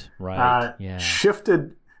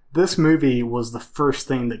 shifted. This movie was the first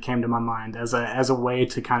thing that came to my mind as a way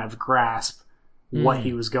to kind of grasp what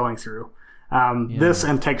he was going through. This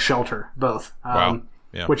and Take Shelter, both.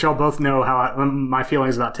 Which y'all both know how my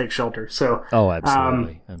feelings about Take Shelter. So,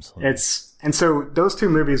 absolutely. And so those two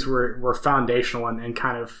movies were foundational and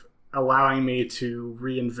kind of allowing me to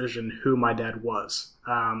re-envision who my dad was,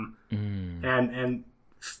 and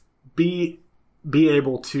be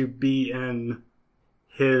able to be in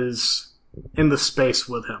the space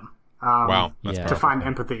with him, to find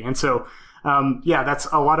empathy. And so, that's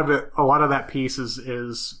a lot of it. A lot of that piece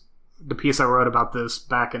is the piece I wrote about this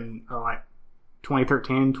back in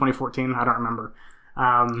 2013, 2014. I don't remember.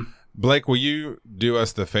 Blake, will you do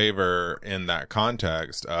us the favor in that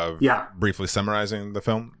context of briefly summarizing the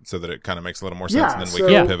film so that it kind of makes a little more sense, and then we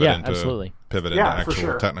can pivot into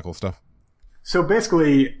actual technical stuff? So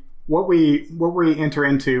basically, what we enter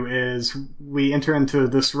into is we enter into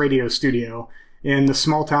this radio studio in the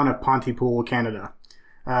small town of Pontypool, Canada.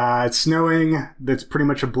 It's snowing. That's pretty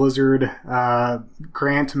much a blizzard.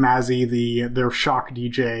 Grant Mazzy, the shock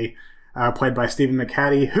DJ, played by Stephen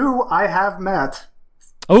McHattie, who I have met.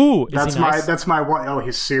 Oh, that's my one. Oh,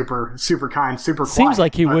 he's super kind, super quiet. Seems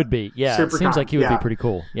like he would be. Yeah, seems kind. Like he would be pretty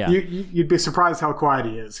cool. Yeah, you'd be surprised how quiet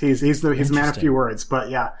he is. He's a man of few words, but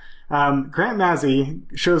yeah. Grant Mazzy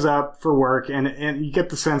shows up for work, and you get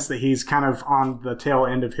the sense that he's kind of on the tail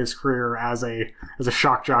end of his career as a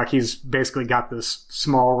shock jock. He's basically got this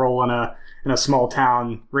small role in a small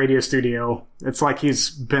town radio studio. It's like he's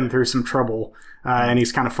been through some trouble, and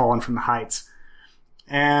he's kind of fallen from the heights.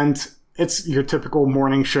 And it's your typical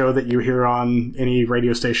morning show that you hear on any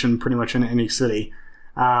radio station, pretty much in any city.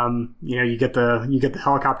 You get the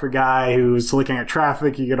helicopter guy who's looking at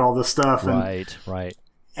traffic. You get all this stuff, Right.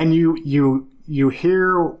 And you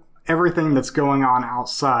hear everything that's going on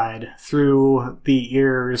outside through the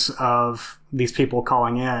ears of these people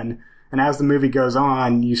calling in. And as the movie goes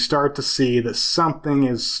on, you start to see that something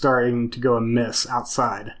is starting to go amiss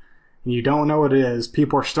outside. And you don't know what it is.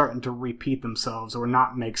 People are starting to repeat themselves or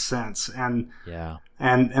not make sense. And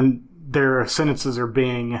their sentences are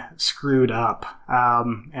being screwed up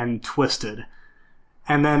and twisted.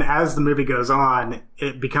 And then as the movie goes on,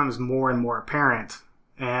 it becomes more and more apparent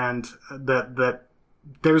and that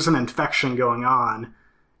there's an infection going on.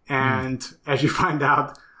 And as you find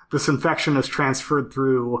out, this infection is transferred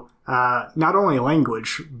through not only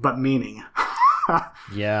language, but meaning.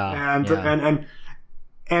 And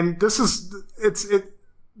this is, it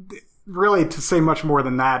really, to say much more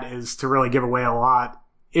than that is to really give away a lot,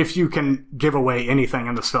 if you can give away anything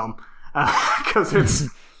in this film, because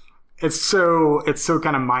it's so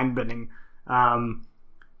kind of mind-bending.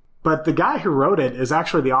 But the guy who wrote it is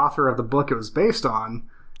actually the author of the book it was based on,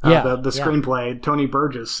 the screenplay, Tony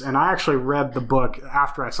Burgess. And I actually read the book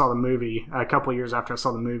after I saw the movie, a couple of years after I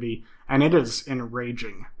saw the movie, and it is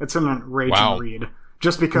enraging. It's an enraging read,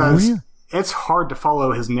 just because it's hard to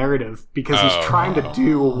follow his narrative, because he's trying to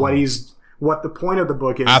do what the point of the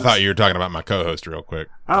book is. I thought you were talking about my co-host real quick.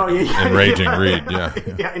 Oh, yeah. Enraging read, yeah.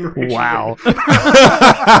 Enraging wow. read.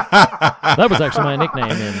 That was actually my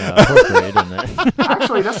nickname in fourth grade.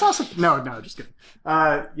 Actually, that's also... No, just kidding.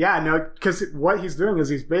 Because what he's doing is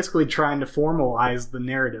he's basically trying to formalize the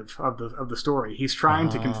narrative of the story. He's trying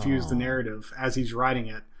to confuse the narrative as he's writing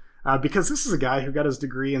it. Because this is a guy who got his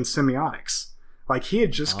degree in semiotics. Like, he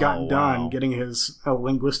had just gotten done getting his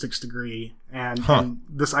linguistics degree, and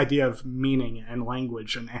this idea of meaning and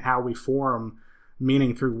language and how we form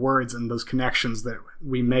meaning through words and those connections that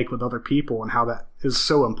we make with other people, and how that is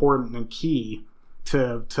so important and key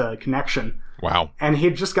to connection. Wow. And he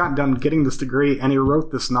had just gotten done getting this degree, and he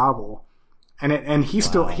wrote this novel. And he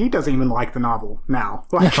doesn't even like the novel now.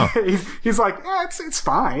 Like, he's like, it's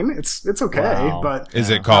fine. It's okay. Wow. But is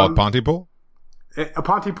it called Pontypool?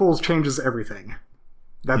 Pontypool changes everything.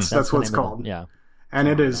 That's what it's called. Yeah. And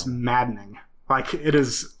it is maddening. Like, it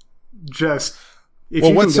is just...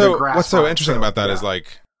 What's so interesting about that is,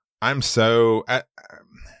 like, I'm so...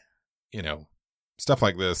 stuff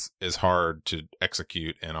like this is hard to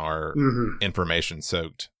execute in our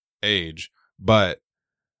information-soaked age, but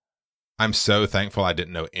I'm so thankful I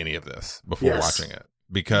didn't know any of this before watching it.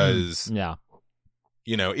 Because...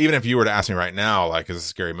 even if you were to ask me right now, like, is this a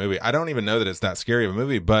scary movie? I don't even know that it's that scary of a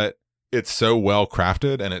movie, but it's so well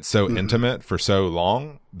crafted and it's so intimate for so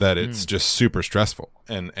long that it's just super stressful.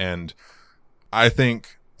 And I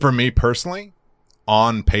think, for me personally,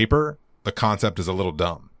 on paper, the concept is a little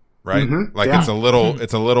dumb, right? Like, it's a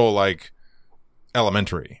little like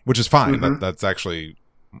elementary, which is fine. That's actually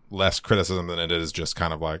less criticism than it is just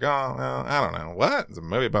kind of like, I don't know, what? It's a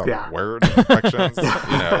movie about word inflections,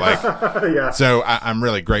 So I'm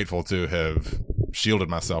really grateful to have shielded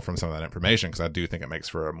myself from some of that information, because I do think it makes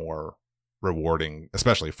for a more rewarding,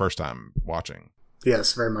 especially first time watching.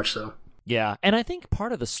 Yes, very much so. Yeah, and I think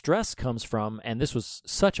part of the stress comes from, and this was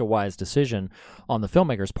such a wise decision on the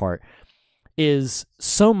filmmaker's part, is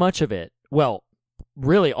so much of it, well,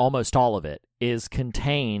 really almost all of it, is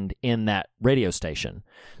contained in that radio station.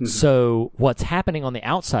 So what's happening on the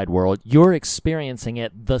outside world, you're experiencing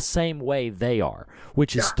it the same way they are,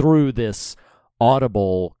 which is through this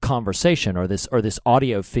audible conversation or this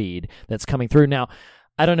audio feed that's coming through. Now,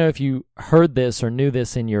 I don't know if you heard this or knew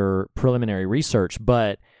this in your preliminary research,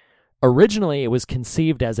 but originally it was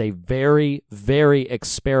conceived as a very, very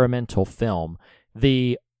experimental film.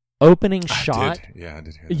 The opening shot... I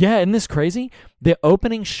did hear that. Yeah, isn't this crazy? The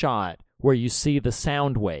opening shot where you see the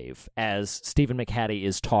sound wave as Stephen McHattie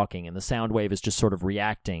is talking, and the sound wave is just sort of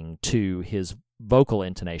reacting to his vocal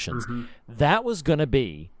intonations. That was going to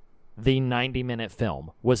be the 90-minute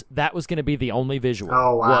film. That was going to be the only visual.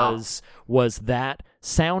 Oh, wow. Was that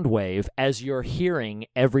sound wave as you're hearing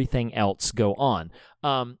everything else go on.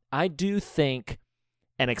 I do think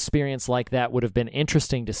an experience like that would have been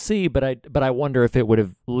interesting to see, but I wonder if it would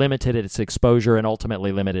have limited its exposure and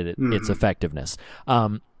ultimately limited its effectiveness.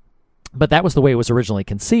 But that was the way it was originally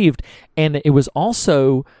conceived, and it was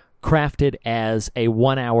also crafted as a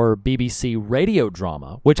 1-hour BBC radio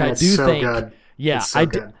drama, which And I it's do so think. good. Yeah, It's so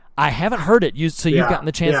good. I haven't heard it. So you've Yeah, gotten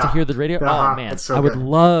the chance to yeah. hear the radio. Uh-huh, Oh man, it's so I would good.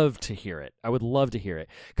 love to hear it. I would love to hear it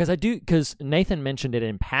because Nathan mentioned it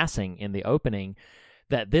in passing in the opening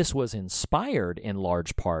that this was inspired in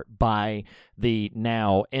large part by the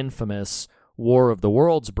now infamous War of the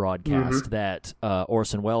Worlds broadcast that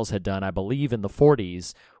Orson Welles had done, I believe, in the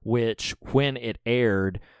 40s, which when it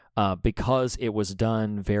aired, because it was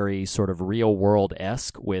done very sort of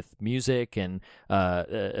real-world-esque with music and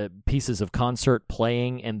pieces of concert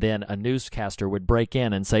playing, and then a newscaster would break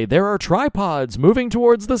in and say, there are tripods moving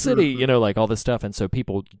towards the city, like all this stuff, and so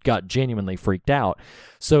people got genuinely freaked out.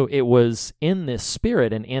 So it was in this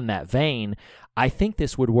spirit and in that vein. I think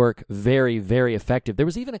this would work very, very effective. There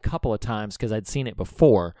was even a couple of times, because I'd seen it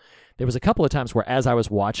before, there was a couple of times where as I was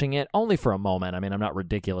watching it, only for a moment, I mean, I'm not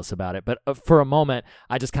ridiculous about it, but for a moment,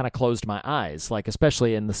 I just kind of closed my eyes, like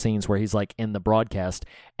especially in the scenes where he's like in the broadcast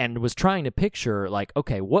and was trying to picture like,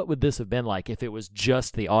 okay, what would this have been like if it was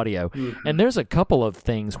just the audio? And there's a couple of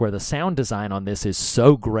things where the sound design on this is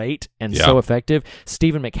so great and so effective.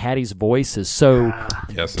 Stephen McHatty's voice is so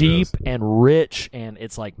deep and rich, and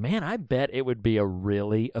it's like, man, I bet it would be a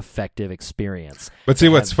really effective experience. But see,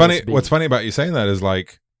 what's funny about you saying that is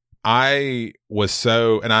like, I was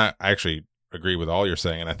so, and I actually agree with all you're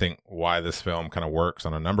saying, and I think why this film kind of works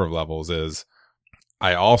on a number of levels is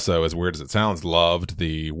I also, as weird as it sounds, loved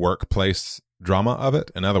the workplace drama of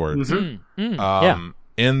it. In other words, in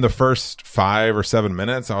the first 5 or 7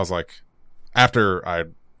 minutes, I was like, after I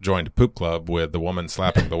joined Poop Club with the woman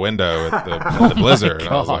slapping the window at the blizzard, and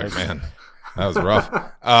I was like, man, that was rough.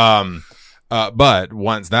 But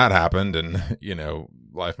once that happened and,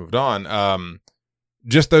 life moved on,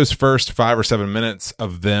 just those first 5 or 7 minutes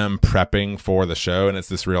of them prepping for the show, and it's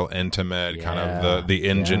this real intimate kind of the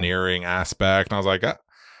engineering aspect. And I was like,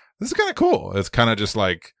 this is kind of cool. It's kind of just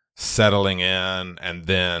like settling in, and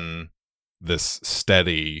then this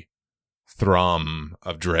steady thrum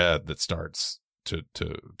of dread that starts to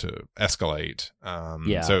escalate.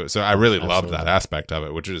 So I really loved that aspect of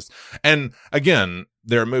it, which is, and again,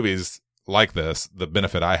 there are movies like this. The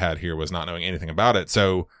benefit I had here was not knowing anything about it,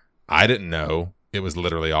 so I didn't know it was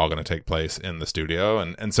literally all going to take place in the studio.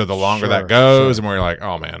 And so the longer that goes, the more you're like,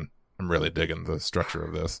 oh man, I'm really digging the structure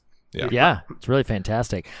of this. Yeah, it's really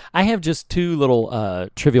fantastic. I have just 2 little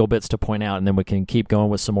trivial bits to point out, and then we can keep going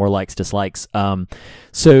with some more likes, dislikes.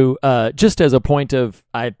 So just as a point of,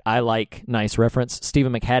 I like nice reference,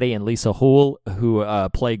 Stephen McHattie and Lisa Houle, who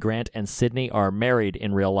play Grant and Sydney, are married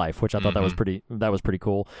in real life, which I thought that was pretty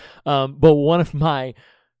cool. But one of my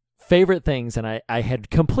favorite things, and I had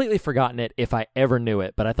completely forgotten it if I ever knew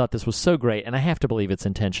it, but I thought this was so great, and I have to believe it's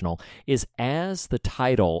intentional, is as the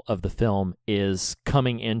title of the film is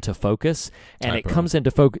coming into focus, and it comes into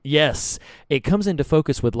focus, it comes into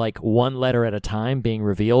focus with like one letter at a time being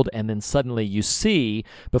revealed, and then suddenly you see,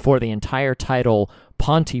 before the entire title,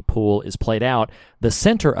 Pontypool, is played out, the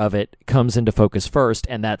center of it comes into focus first,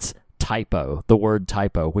 and that's typo, the word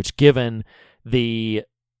typo, which given the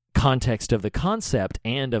context of the concept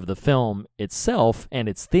and of the film itself and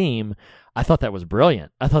its theme, I thought that was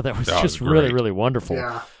brilliant. I thought that was just really, really wonderful.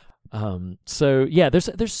 Yeah. So yeah,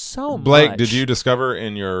 there's so much. Blake, did you discover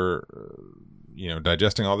in your,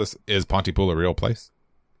 digesting all this, is Pontypool a real place?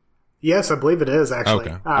 Yes, I believe it is actually.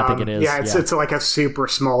 Okay. I think it is. Yeah, it's like a super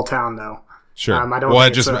small town though. Sure. I don't.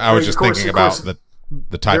 Well, think I was just thinking about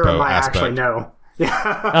the typo aspect. Actually, no.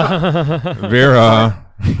 Yeah. Vera.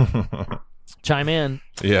 Chime in.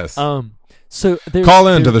 Yes. So call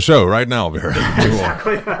in to the show right now, Vera.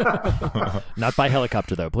 Exactly. Not by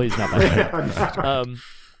helicopter though, please. Not by helicopter.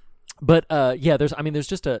 But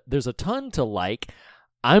there's a ton to like.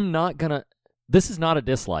 This is not a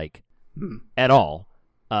dislike at all.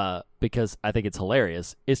 Because I think it's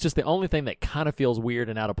hilarious. It's just the only thing that kind of feels weird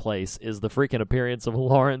and out of place is the freaking appearance of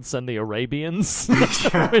Lawrence and the Arabians,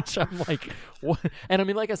 which I'm like, what? And I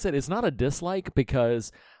mean, like I said, it's not a dislike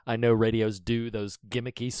because I know radios do those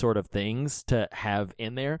gimmicky sort of things to have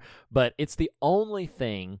in there, but it's the only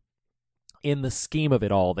thing in the scheme of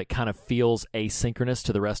it all that kind of feels asynchronous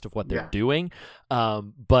to the rest of what they're doing.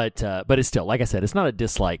 But it's still, like I said, it's not a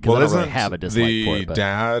dislike because I don't really have a dislike for it. The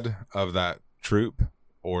dad of that troupe,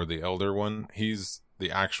 or the elder one, he's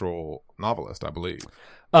the actual novelist, I believe.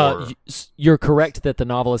 You're correct that the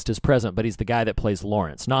novelist is present, but he's the guy that plays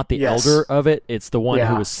Lawrence, not the elder of it. It's the one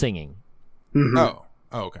who was singing. Mm-hmm. Oh,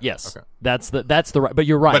 okay. Yes, okay. That's the right. But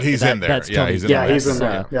you're right. But he's in there. That's yeah, Tony. he's in there. He's in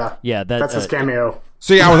there. Yeah. That's his cameo.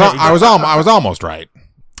 See, I was almost right.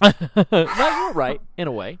 No, you were right in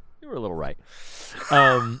a way. You were a little right.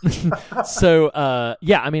 I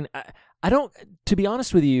mean, I don't, to be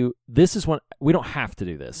honest with you, this is one, we don't have to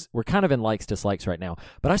do this. We're kind of in likes, dislikes right now,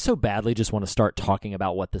 but I so badly just want to start talking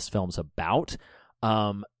about what this film's about.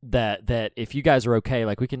 That if you guys are okay,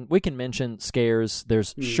 like we can mention scares.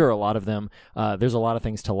 There's sure a lot of them. There's a lot of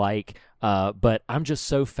things to like. But I'm just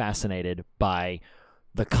so fascinated by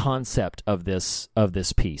the concept of this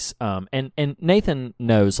piece. And Nathan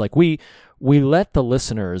knows, like we let the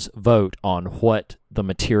listeners vote on what the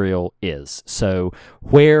material is. So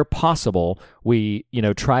where possible, we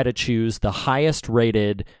try to choose the highest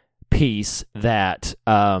rated piece that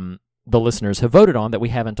the listeners have voted on that we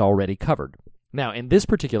haven't already covered. Now, in this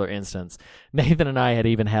particular instance, Nathan and I had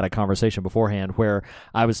even had a conversation beforehand where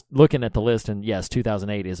I was looking at the list, and yes,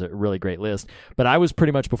 2008 is a really great list, but I was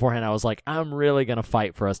pretty much beforehand, I was like, I'm really going to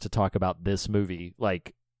fight for us to talk about this movie,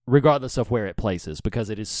 like, regardless of where it places, because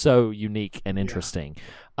it is so unique and interesting.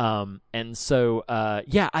 Yeah.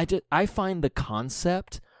 I find the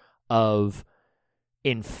concept of...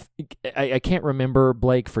 I can't remember,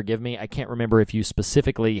 Blake, forgive me, I can't remember if you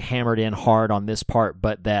specifically hammered in hard on this part,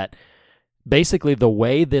 but that basically the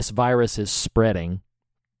way this virus is spreading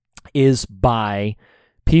is by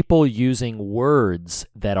people using words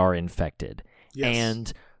that are infected. Yes.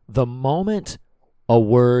 And the moment a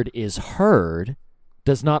word is heard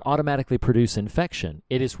does not automatically produce infection.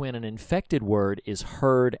 It is when an infected word is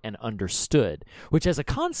heard and understood, which as a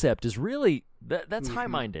concept is really, that's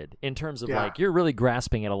high-minded in terms of like, you're really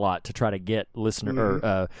grasping it a lot to try to get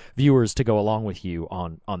or viewers to go along with you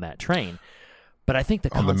on that train. But I think the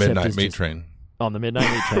concept on the midnight is meat train. On the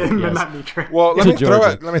midnight meat train. Yes. Midnight meat train. Well, let me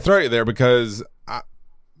throw it there because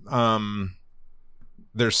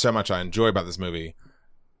there's so much I enjoy about this movie,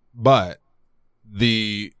 but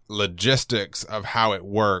the logistics of how it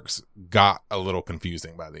works got a little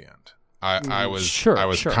confusing by the end. I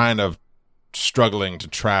was kind of struggling to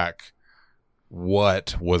track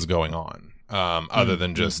what was going on, other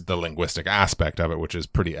than just the linguistic aspect of it, which is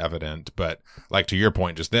pretty evident. But like to your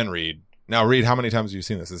point just then, Reed, how many times have you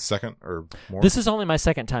seen this? Is it second or more? This is only my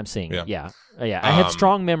second time seeing it. Yeah. I had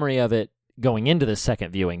strong memory of it going into the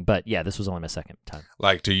second viewing, but yeah, this was only my second time.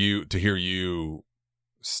 Like to hear you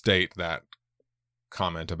state that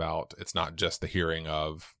comment about it's not just the hearing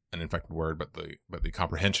of an infected word, but the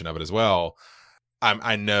comprehension of it as well.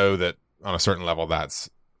 I know that on a certain level that's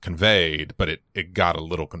conveyed, but it got a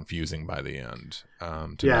little confusing by the end.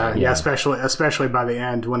 Especially by the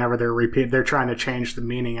end, whenever they're trying to change the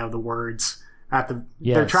meaning of the words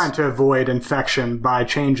they're trying to avoid infection by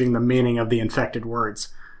changing the meaning of the infected words.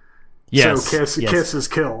 Yes. So kiss is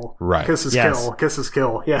kill. Right. Kiss is kill. Kiss is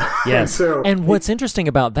kill. Yeah. Yes. And what's interesting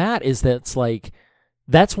about that is that it's like,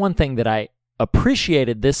 that's one thing that I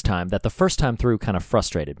appreciated this time that the first time through kind of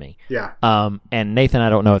frustrated me. Yeah. And Nathan, I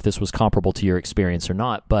don't know if this was comparable to your experience or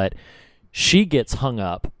not, but she gets hung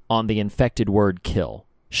up on the infected word kill.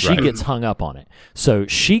 She gets hung up on it. So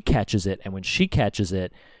she catches it, and when she catches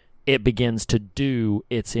it, it begins to do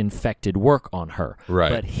its infected work on her.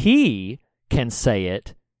 Right. But he can say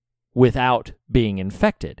it without being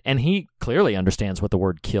infected, and he clearly understands what the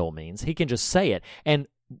word kill means. He can just say it. And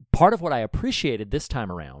part of what I appreciated this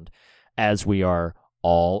time around, as we are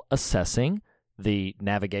all assessing the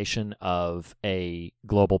navigation of a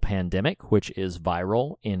global pandemic, which is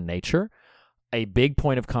viral in nature, a big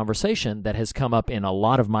point of conversation that has come up in a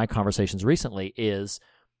lot of my conversations recently is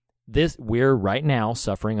this: we're right now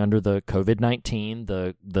suffering under the COVID-19,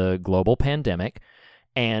 the global pandemic,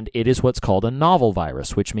 and it is what's called a novel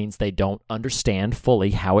virus, which means they don't understand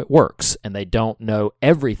fully how it works, and they don't know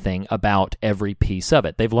everything about every piece of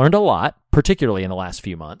it. They've learned a lot, particularly in the last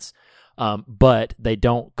few months, but they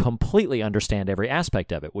don't completely understand every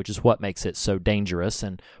aspect of it, which is what makes it so dangerous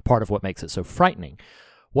and part of what makes it so frightening.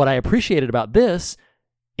 What I appreciated about this,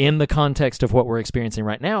 in the context of what we're experiencing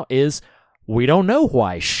right now, is we don't know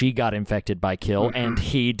why she got infected by kill and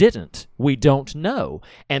he didn't. We don't know.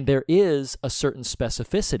 And there is a certain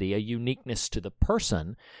specificity, a uniqueness to the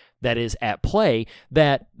person that is at play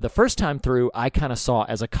that the first time through I kind of saw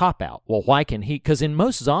as a cop-out. Well, why can he? Because in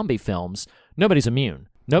most zombie films, nobody's immune.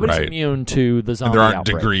 Nobody's immune to the zombie outbreak. And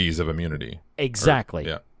there aren't degrees of immunity. Exactly.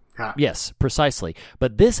 Yes, precisely.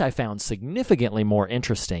 But this I found significantly more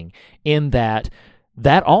interesting in that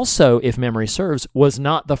also, if memory serves, was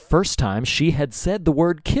not the first time she had said the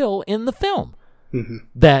word kill in the film. Mm-hmm.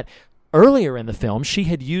 That earlier in the film, she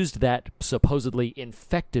had used that supposedly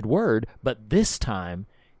infected word, but this time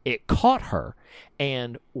it caught her.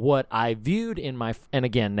 And what I viewed and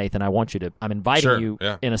again, Nathan, I'm inviting you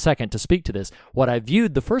in a second to speak to this. What I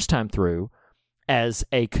viewed the first time through as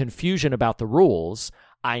a confusion about the rules,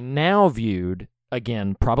 I now viewed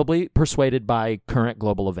again, probably persuaded by current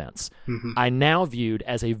global events, I now viewed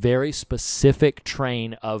as a very specific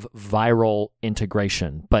train of viral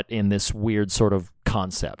integration, but in this weird sort of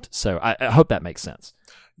concept. So I hope that makes sense.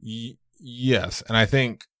 Yes, and I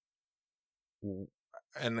think,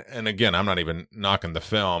 and again, I'm not even knocking the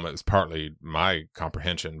film. It's partly my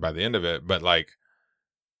comprehension by the end of it, but like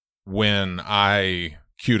when I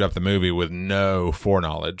queued up the movie with no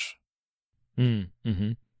foreknowledge,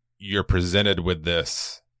 you're presented with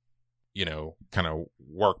this, kind of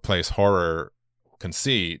workplace horror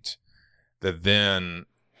conceit that then,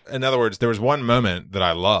 in other words, there was one moment that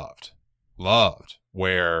I loved,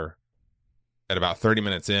 where at about 30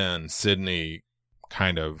 minutes in, Sydney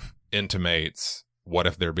kind of intimates, what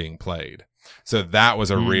if they're being played? So that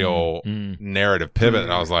was a real narrative pivot.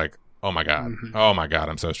 And I was like, oh my God,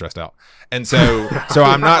 I'm so stressed out. And so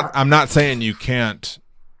I'm not saying you can't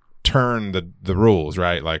turn the rules,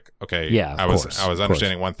 right? Like, okay, yeah, I was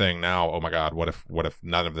understanding one thing, now, oh my God, what if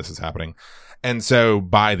none of this is happening? And so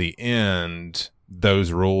by the end,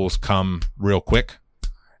 those rules come real quick.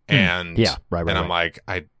 And right. I'm like,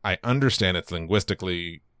 I understand it's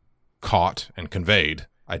linguistically caught and conveyed.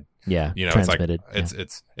 Transmitted. It's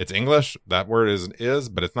like it's English. That word is,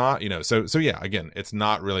 but it's not. So yeah. Again, it's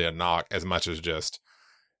not really a knock as much as just,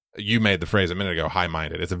 you made the phrase a minute ago,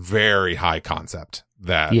 high-minded. It's a very high concept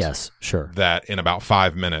that, yes, sure, that in about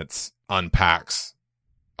 5 minutes unpacks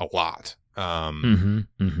a lot. That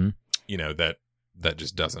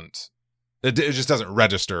just doesn't, it just doesn't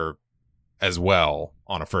register as well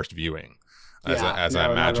on a first viewing as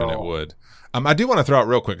I imagine it would. I do want to throw out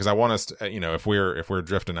real quick, because I want us to, if we're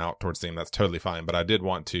drifting out towards theme, that's totally fine. But I did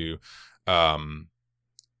want to,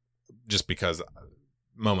 just because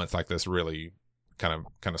moments like this really kind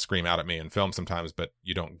of scream out at me in film sometimes, but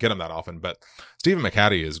you don't get them that often. But Stephen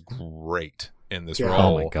McHattie is great in this role.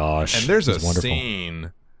 Oh my gosh! And there's a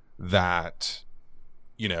scene that,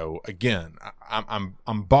 again,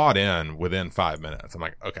 I'm bought in within 5 minutes. I'm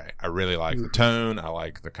like, okay, I really like the tone. I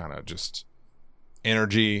like the kind of just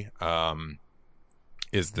energy.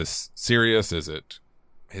 Is this serious? Is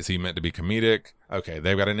he meant to be comedic? Okay,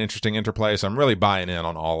 they've got an interesting interplay. So I'm really buying in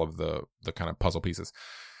on all of the kind of puzzle pieces.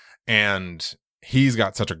 And he's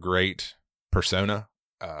got such a great persona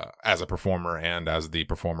as a performer and as the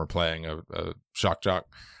performer playing a shock jock.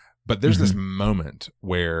 But there's this moment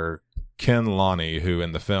where Ken Lonnie, who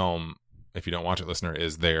in the film, if you don't watch it, listener,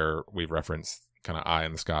 is there, we've referenced kind of eye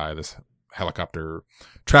in the sky, this helicopter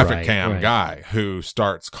traffic cam guy who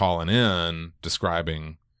starts calling in,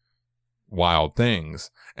 describing wild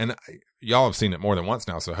things. And y'all have seen it more than once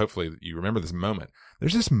now, so hopefully you remember this moment.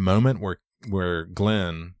 There's this moment where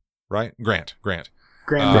Glenn, right? Grant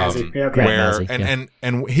Mazzy. Yeah, Grant Mazzy,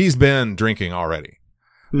 and he's been drinking already.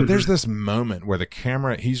 But there's this moment where the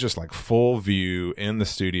camera, he's just like full view in the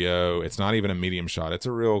studio. It's not even a medium shot. It's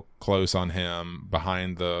a real close on him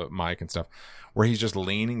behind the mic and stuff, where he's just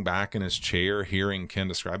leaning back in his chair, hearing Ken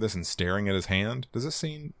describe this and staring at his hand. Does this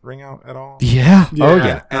scene ring out at all? Yeah. Oh,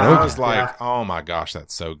 yeah. And I was like, oh my gosh,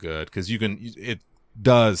 that's so good. Because it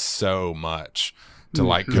does so much to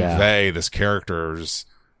like convey this character's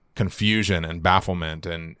confusion and bafflement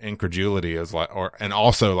and incredulity, is like, and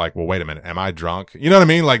also like, well, wait a minute, am I drunk? You know what I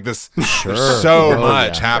mean? Like this, there's so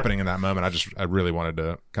much happening in that moment. I really wanted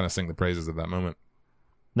to kind of sing the praises of that moment.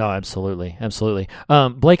 No, absolutely.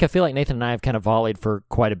 Blake, I feel like Nathan and I have kind of volleyed for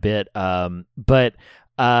quite a bit. But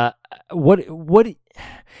how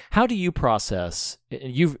do you process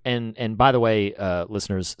and by the way,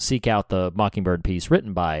 listeners, seek out the Mockingbird piece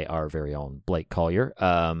written by our very own Blake Collier,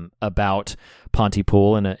 about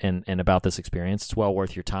Pontypool and about this experience. It's well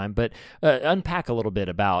worth your time, but unpack a little bit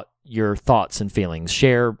about your thoughts and feelings.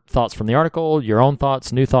 Share thoughts from the article, your own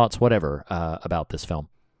thoughts, new thoughts, whatever, about this film.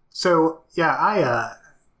 So yeah,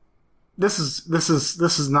 This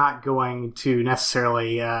is not going to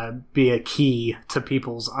necessarily be a key to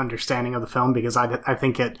people's understanding of the film, because I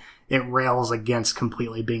think it rails against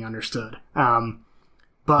completely being understood. But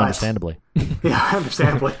understandably,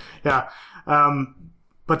 yeah.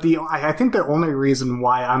 But I think the only reason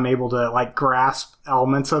why I'm able to like grasp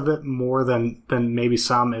elements of it more than maybe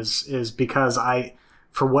some is because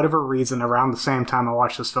for whatever reason, around the same time I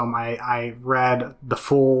watched this film, I read the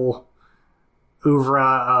full oeuvre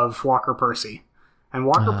of Walker Percy. And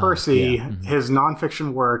Walker Percy, his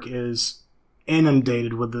nonfiction work is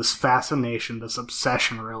inundated with this fascination, this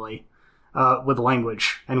obsession, really, with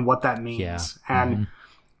language and what that means. Yeah.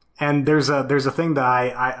 And there's a thing that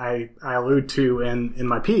I allude to in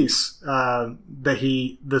my piece,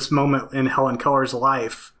 that this moment in Helen Keller's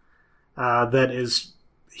life, that is,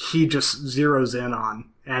 he just zeroes in on.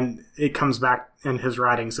 And it comes back in his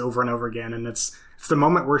writings over and over again. And it's the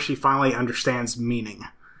moment where she finally understands meaning.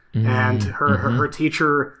 And her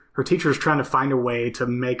teacher's trying to find a way to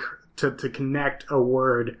make to connect a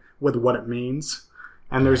word with what it means.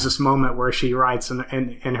 And there's this moment where she writes in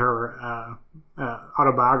her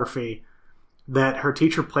autobiography that her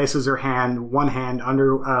teacher places one hand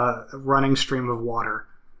under a running stream of water,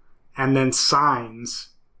 and then signs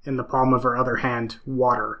in the palm of her other hand,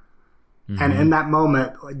 water. And in that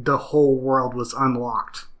moment, like, the whole world was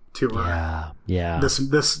unlocked to her. Yeah. This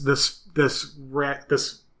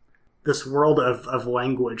world of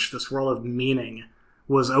language, this world of meaning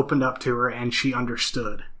was opened up to her, and she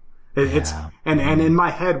understood. And in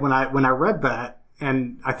my head, when I read that,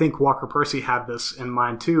 and I think Walker Percy had this in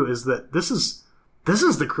mind too, is that this is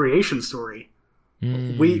the creation story.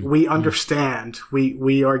 We understand.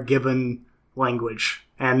 We are given language,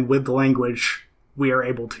 and with the language, we are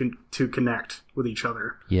able to connect with each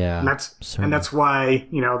other. Yeah, and that's why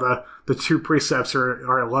the two precepts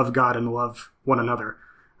are love God and love one another.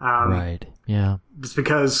 Right. Yeah. It's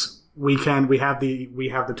because we have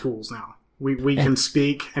the tools now. We can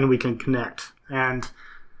speak and we can connect. And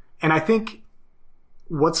I think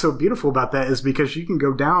what's so beautiful about that is because you can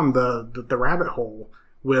go down the rabbit hole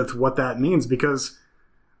with what that means, because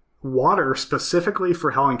water, specifically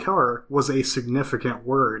for Helen Keller, was a significant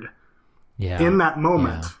word. Yeah. In that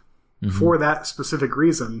moment, for that specific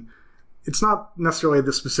reason. It's not necessarily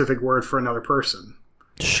the specific word for another person.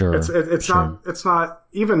 Sure. It's not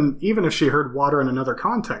even if she heard water in another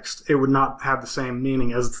context, it would not have the same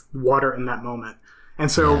meaning as water in that moment. And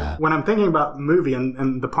so when I'm thinking about the movie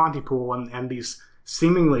and the Pontypool and these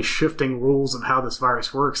seemingly shifting rules of how this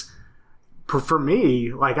virus works, for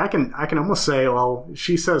me, like I can almost say, well,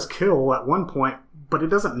 she says kill at one point, but it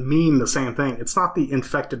doesn't mean the same thing. It's not the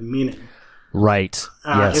infected meaning. Right.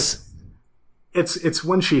 Yes. It's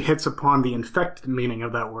when she hits upon the infected meaning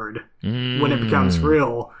of that word, when it becomes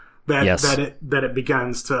real, that it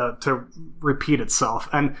begins to repeat itself.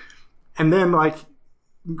 And then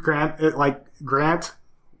Grant,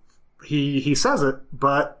 he says it,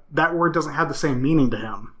 but that word doesn't have the same meaning to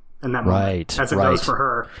him in that moment as it does for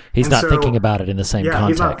her. He's not thinking about it in the same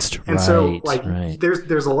context.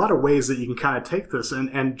 There's a lot of ways that you can kind of take this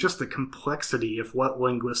and just the complexity of what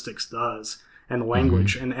linguistics does and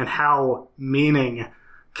language and how meaning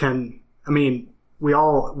can. I mean, we've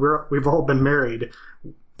all been married.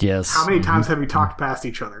 Yes. How many times have you talked past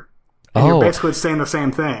each other? And you're basically saying the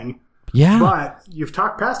same thing. Yeah. But you've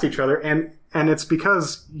talked past each other, and it's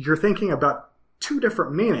because you're thinking about two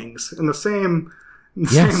different meanings in the same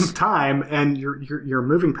time, and you're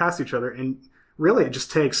moving past each other, and really it just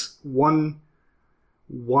takes one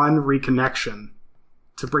reconnection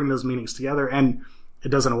to bring those meanings together, and it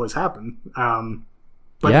doesn't always happen.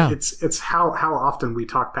 But it's how often we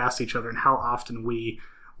talk past each other, and how often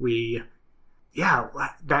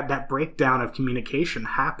that breakdown of communication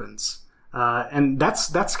happens. And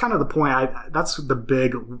that's kind of the point. That's the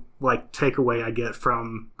big takeaway I get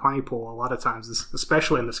from Pontypool a lot of times,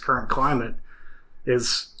 especially in this current climate,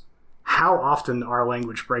 is how often our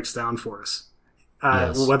language breaks down for us,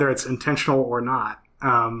 whether it's intentional or not.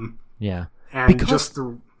 And just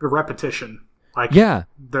the repetition, the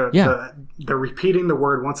repeating the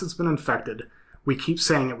word once it's been infected. We keep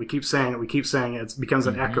saying it. We keep saying it. We keep saying it. It becomes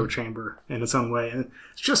an echo chamber in its own way, and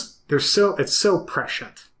it's just it's so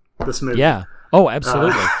prescient. This movie. Yeah. Oh,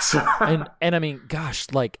 absolutely. And I mean, gosh,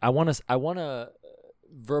 I want to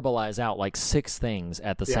verbalize out 6 things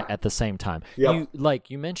at the same time. Yep.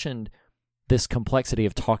 You mentioned this complexity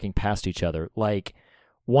of talking past each other.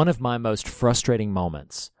 One of my most frustrating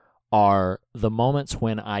moments are the moments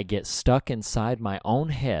when I get stuck inside my own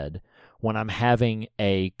head when I'm having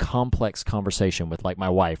a complex conversation with my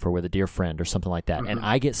wife or with a dear friend or something like that, and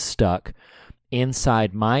I get stuck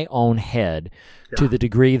inside my own head to the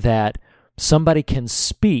degree that somebody can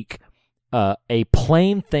speak a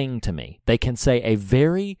plain thing to me. They can say a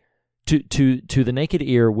very to the naked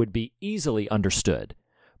ear would be easily understood,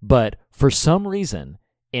 but for some reason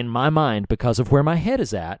in my mind, because of where my head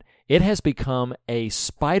is at, it has become a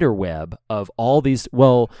spider web of all these.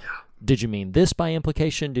 Well, did you mean this by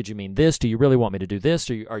implication? Did you mean this? Do you really want me to do this?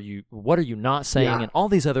 What are you not saying? And all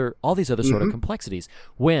these other sort of complexities.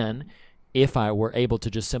 When if I were able to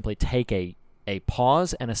just simply take a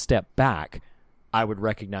pause and a step back, I would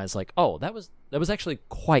recognize that was actually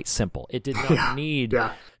quite simple. It did not need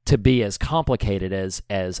to be as complicated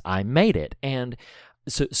as I made it. And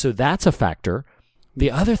so that's a factor. The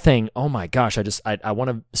other thing, oh my gosh, I want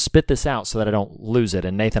to spit this out so that I don't lose it.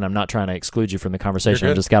 And Nathan, I'm not trying to exclude you from the conversation.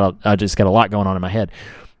 I just got a lot going on in my head.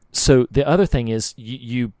 So the other thing is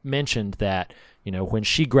you mentioned that when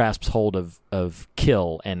she grasps hold of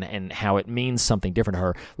kill and how it means something different to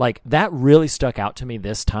her, like that really stuck out to me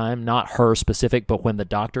this time, not her specific, but when the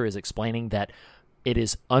doctor is explaining that it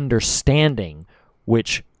is understanding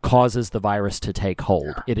which causes the virus to take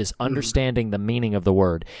hold. It is understanding the meaning of the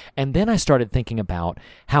word. And then I started thinking about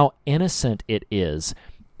how innocent it is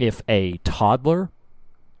if a toddler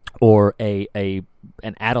or an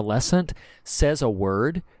adolescent says a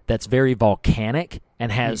word that's very volcanic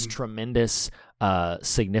and has tremendous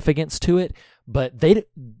significance to it, but they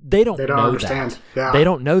don't know understand. that. Yeah. They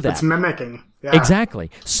don't know that. It's mimicking. Yeah. Exactly.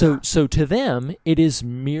 So to them, it is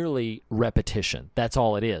merely repetition. That's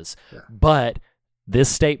all it is. Yeah. But this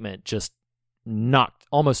statement just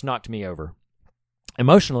almost knocked me over.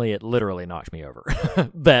 Emotionally, it literally knocked me over.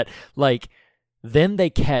 That, like, then they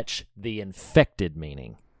catch the infected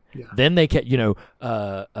meaning. Yeah. Then they get,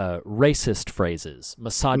 racist phrases,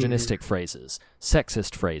 misogynistic phrases,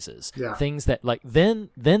 sexist phrases, things that, like, then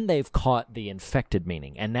they've caught the infected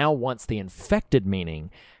meaning. And now once the infected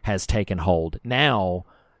meaning has taken hold, now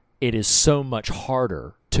it is so much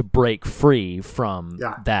harder to break free from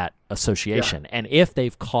that association. And if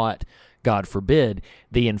they've caught, God forbid,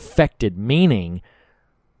 the infected meaning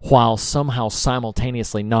while somehow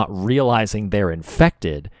simultaneously not realizing they're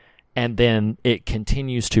infected, and then it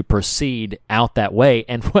continues to proceed out that way.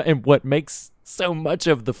 And what makes so much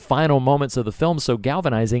of the final moments of the film so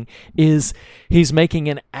galvanizing is he's making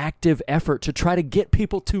an active effort to try to get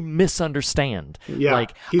people to misunderstand. Yeah,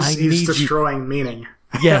 like, he's destroying meaning.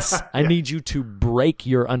 Yes, I need you to break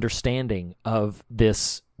your understanding of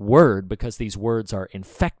this word, because these words are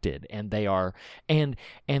infected, and they are, and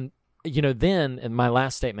then, in my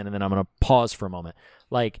last statement, and then I'm going to pause for a moment,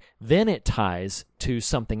 like, then it ties to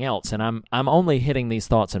something else, and I'm only hitting these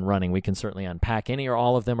thoughts and running. We can certainly unpack any or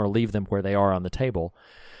all of them or leave them where they are on the table.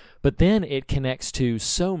 But then it connects to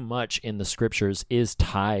so much in the scriptures is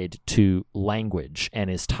tied to language and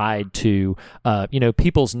is tied to,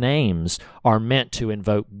 people's names are meant to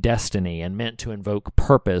invoke destiny and meant to invoke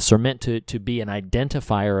purpose, or meant to be an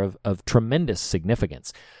identifier of tremendous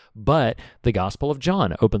significance. But the Gospel of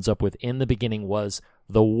John opens up with, "In the beginning was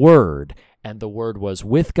the Word, and the Word was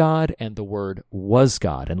with God, and the Word was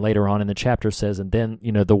God." And later on in the chapter says, "And then,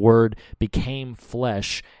 the Word became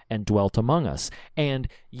flesh and dwelt among us." And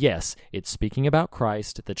yes, it's speaking about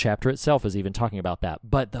Christ. The chapter itself is even talking about that.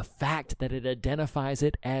 But the fact that it identifies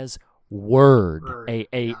it as word,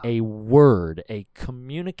 a word, a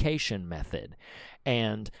communication method,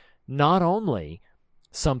 and not only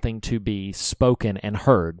something to be spoken and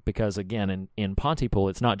heard, because again, in Pontypool,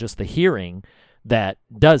 it's not just the hearing that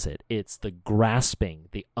does it. It's the grasping,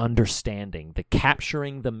 the understanding, the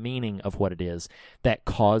capturing the meaning of what it is that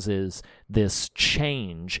causes this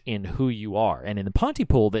change in who you are. And in the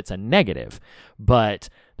Pontypool, that's a negative, but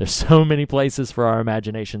there's so many places for our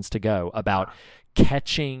imaginations to go about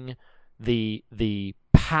catching the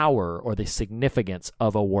power or the significance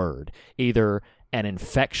of a word, either an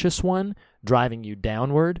infectious one driving you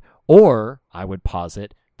downward, or, I would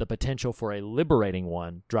posit, the potential for a liberating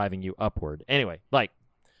one driving you upward. Anyway, like,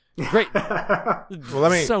 great. Well,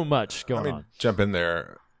 let me so much going on. Jump in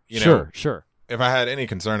there. Sure. If I had any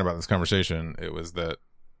concern about this conversation, it was that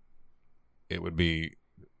it would be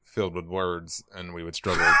filled with words, and we would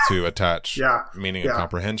struggle to attach meaning and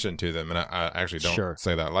comprehension to them. And I actually don't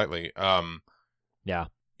say that lightly.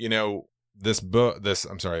 This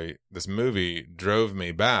movie drove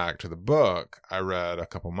me back to the book I read a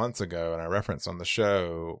couple months ago, and I referenced on the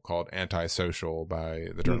show, called Antisocial by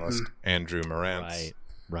the journalist Andrew Marantz.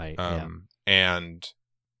 Right. And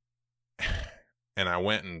I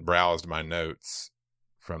went and browsed my notes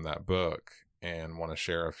from that book and want to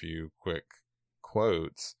share a few quick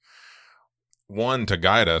quotes. One, to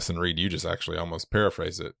guide us, and Reed, you just actually almost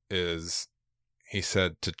paraphrase it, is he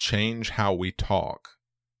said, "To change how we talk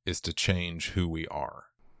is to change who we are."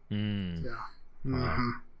 And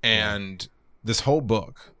this whole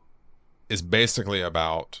book is basically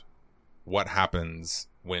about what happens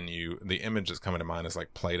when the image that's coming to mind is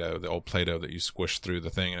like Play-Doh, the old Play-Doh that you squish through the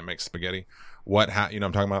thing and it makes spaghetti. I'm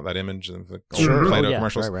talking about that image of the old Play-Doh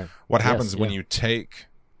commercials. Right. What happens when you take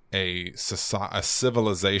a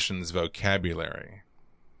civilization's vocabulary,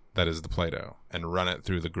 that is the Play-Doh, and run it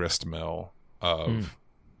through the grist mill of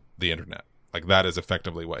the internet? Like, that is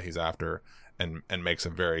effectively what he's after, and makes a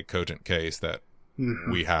very cogent case that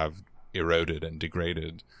we have eroded and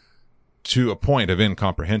degraded to a point of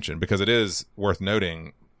incomprehension. Because it is worth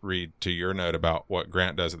noting, Reed, to your note about what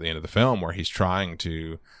Grant does at the end of the film, where he's trying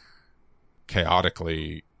to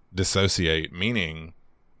chaotically dissociate meaning.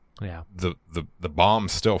 The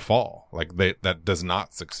bombs still fall. Like, that does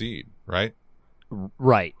not succeed, right?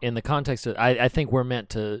 Right. In the context of, I think we're meant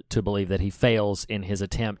to believe that he fails in his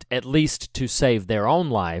attempt, at least to save their own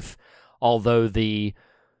life, although the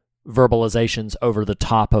verbalizations over the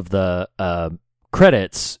top of the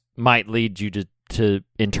credits might lead you to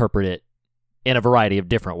interpret it in a variety of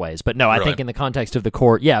different ways. But no, I think in the context of the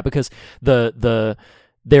court, because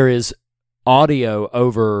there is audio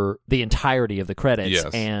over the entirety of the credits,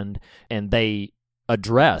 and they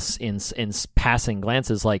address in passing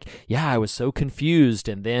glances like, I was so confused,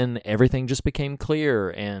 and then everything just became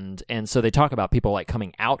clear, and so they talk about people like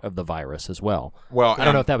coming out of the virus as well. Well, I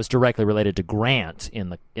don't know if that was directly related to Grant in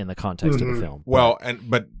the context of the film. Well,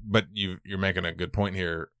 but you're making a good point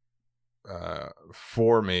here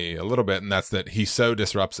for me a little bit, and that's that he so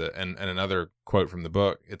disrupts it. And another quote from the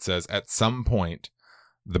book, it says, "At some point,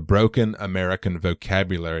 the broken American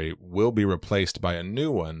vocabulary will be replaced by a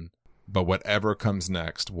new one, but whatever comes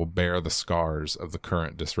next will bear the scars of the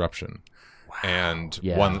current disruption." Wow. And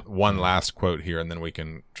one last quote here, and then we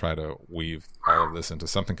can try to weave all of this into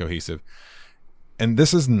something cohesive. And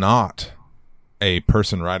this is not a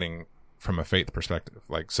person writing from a faith perspective.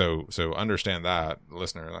 Like, so understand that,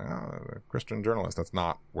 listener, like, a Christian journalist, that's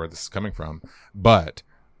not where this is coming from. But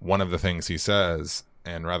one of the things he says,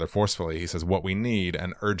 and rather forcefully, he says, what we need,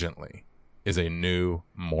 and urgently, is a new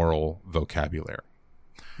moral vocabulary.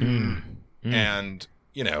 And,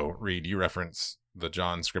 Reed, you reference the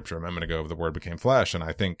John scripture a moment ago of the word became flesh, and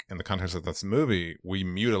I think in the context of this movie, we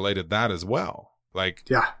mutilated that as well. Like,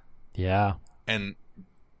 yeah. And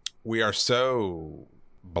we are so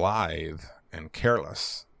blithe and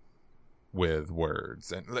careless with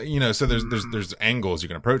words, and so there's angles you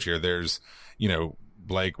can approach here. There's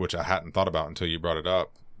Blake, which I hadn't thought about until you brought it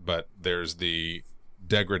up, but there's the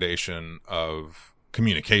degradation of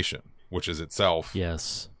communication, which is itself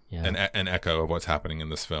an echo of what's happening in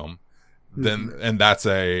this film. Then, and that's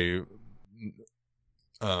a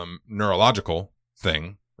neurological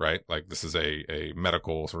thing, right? Like, this is a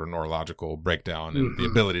medical sort of neurological breakdown in the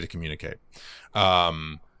ability to communicate.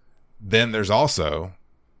 Then there's also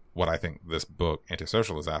what I think this book,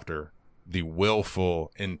 Antisocial, is after: the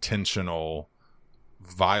willful, intentional,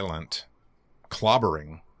 violent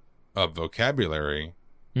clobbering of vocabulary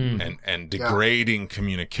and degrading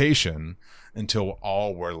communication until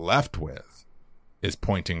all we're left with is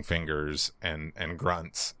pointing fingers and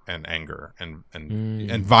grunts and anger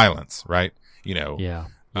and violence, right? I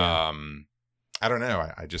don't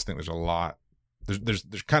know. I just think there's a lot.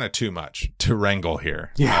 There's kind of too much to wrangle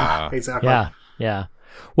here. Exactly. Yeah.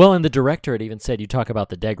 Well, and the director had even said, you talk about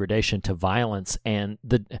the degradation to violence, and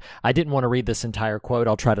I didn't want to read this entire quote.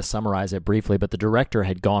 I'll try to summarize it briefly, but the director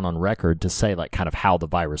had gone on record to say, like, kind of how the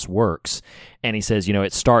virus works. And he says,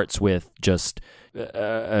 it starts with just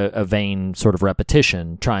a vain sort of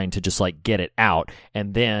repetition, trying to just like get it out.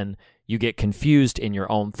 And then you get confused in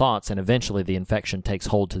your own thoughts, and eventually the infection takes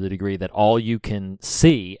hold to the degree that all you can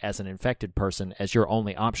see as an infected person as your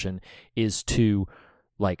only option is to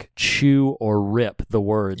like chew or rip the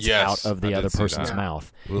words out of the other person's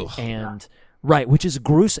mouth. And which is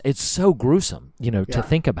gruesome. It's so gruesome, to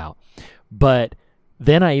think about. But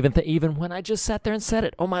then I even when I just sat there and said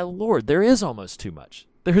it, oh my Lord, there is almost too much.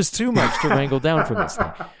 There's too much to wrangle down from this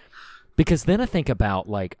thing. Because then I think about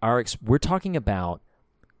like we're talking about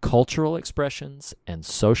cultural expressions and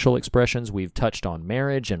social expressions. We've touched on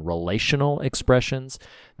marriage and relational expressions.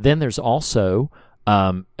 Then there's also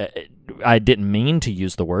I didn't mean to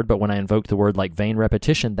use the word, but when I invoke the word like vain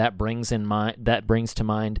repetition, that brings to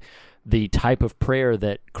mind the type of prayer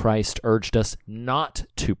that Christ urged us not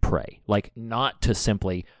to pray, like not to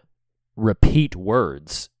simply repeat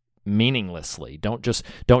words meaninglessly. Don't just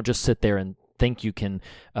sit there and think you can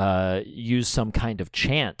use some kind of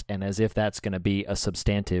chant and as if that's going to be a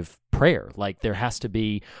substantive prayer. Like, there has to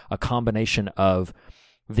be a combination of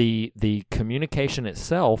the communication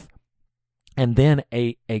itself and then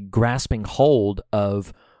a grasping hold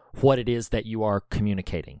of what it is that you are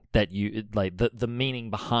communicating, that you like the meaning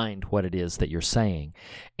behind what it is that you're saying.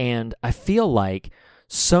 And I feel like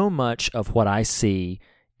so much of what I see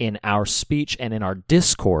in our speech and in our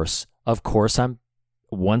discourse, of course, I'm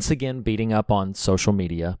once again beating up on social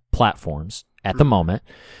media platforms at the moment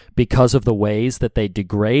because of the ways that they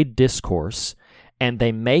degrade discourse and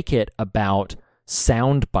they make it about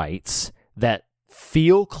sound bites that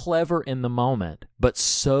feel clever in the moment, but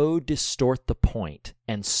so distort the point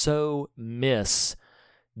and so miss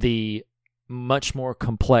the much more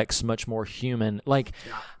complex, much more human. Like,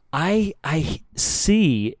 I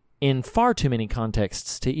see in far too many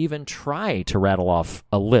contexts to even try to rattle off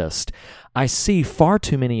a list. I see far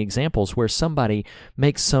too many examples where somebody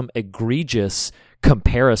makes some egregious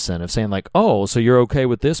comparison of saying like, oh, so you're okay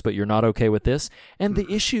with this, but you're not okay with this. And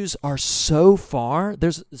the issues are so far,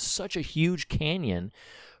 there's such a huge canyon,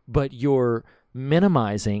 but you're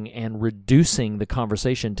minimizing and reducing the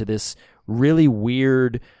conversation to this really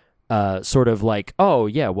weird sort of like, oh,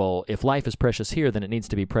 yeah, well, if life is precious here, then it needs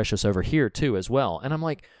to be precious over here too as well. And I'm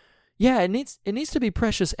like, yeah, it needs to be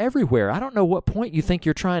precious everywhere. I don't know what point you think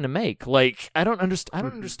you're trying to make. Like, I don't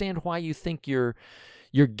understand why you think you're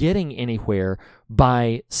getting anywhere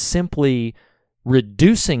by simply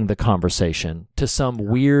reducing the conversation to some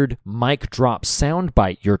weird mic drop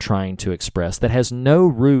soundbite you're trying to express that has no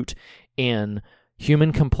root in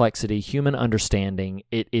human complexity, human understanding.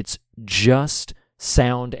 It's just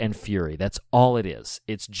sound and fury. That's all it is.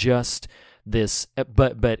 It's just this,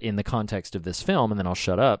 but in the context of this film, and then I'll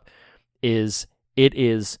shut up, it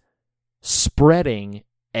is spreading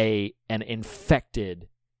an infected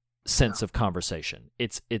sense of conversation.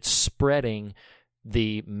 It's spreading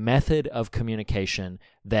the method of communication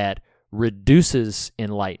that reduces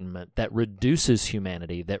enlightenment, that reduces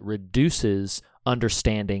humanity, that reduces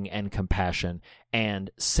understanding and compassion,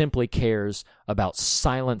 and simply cares about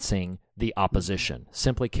silencing the opposition,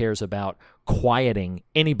 simply cares about quieting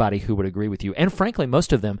anybody who would agree with you, and frankly,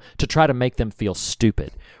 most of them, to try to make them feel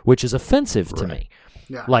stupid, which is offensive to me.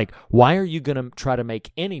 Yeah. Like, why are you going to try to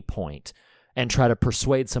make any point and try to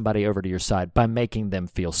persuade somebody over to your side by making them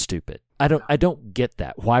feel stupid? I don't get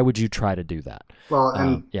that. Why would you try to do that? Well,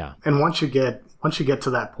 and once you get to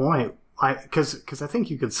that point, because I think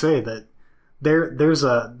you could say that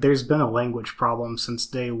there's been a language problem since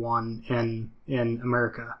day one in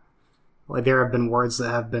America. Like, there have been words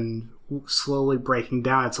that have been slowly breaking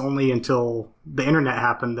down. It's only until the internet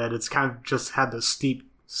happened that it's kind of just had this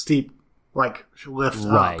steep like lift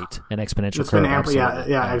up. Right, an exponential curve.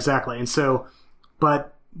 Yeah, exactly. And so,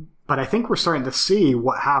 but I think we're starting to see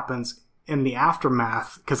what happens in the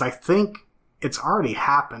aftermath, because I think it's already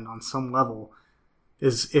happened on some level,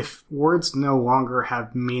 is if words no longer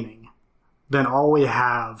have meaning, then all we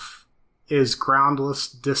have is groundless,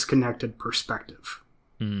 disconnected perspective.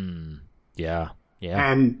 Yeah.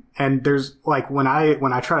 And there's like, when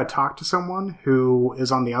I try to talk to someone who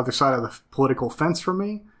is on the other side of the political fence from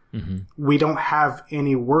me, we don't have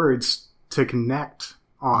any words to connect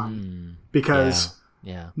on, because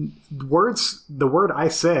the word I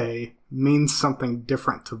say means something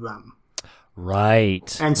different to them.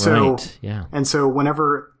 Right. And so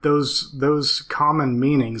whenever those common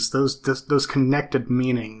meanings, those connected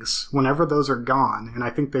meanings, whenever those are gone, and I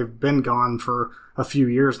think they've been gone for a few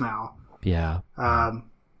years now. Yeah.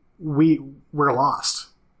 We're lost.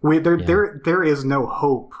 There is no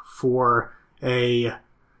hope for a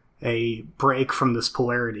break from this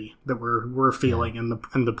polarity that we're feeling in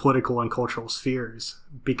the political and cultural spheres,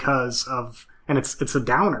 because of, and it's a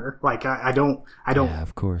downer. Like, I don't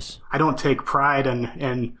of course, I don't take pride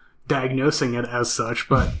in diagnosing it as such,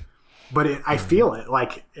 but I feel it,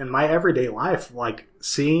 like, in my everyday life, like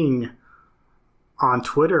seeing on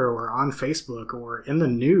Twitter or on Facebook or in the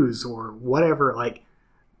news or whatever, like,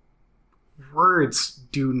 words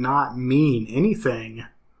do not mean anything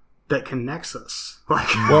that connects us. Like,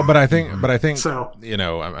 well, but I think so, you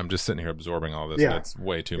know, I'm just sitting here absorbing all this, and it's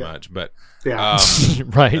way too much. But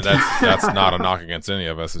right, that's not a knock against any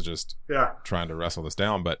of us. It's just trying to wrestle this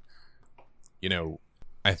down. But you know,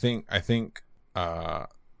 I think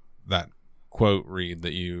that quote, Reed,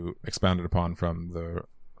 that you expounded upon from the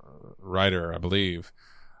writer, I believe,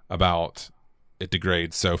 about it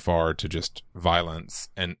degrades so far to just violence,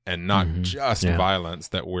 and not just violence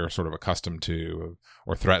that we're sort of accustomed to,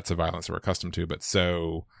 or threats of violence that we're accustomed to, but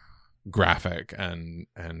so graphic and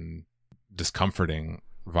discomforting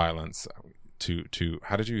violence to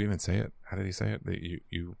how did you even say it? How did he say it? That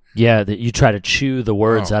you that you try to chew the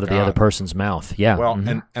words out of the other person's mouth. Yeah. Well,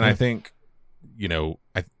 and I think, you know,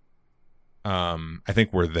 I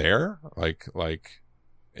think we're there, like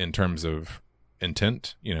in terms of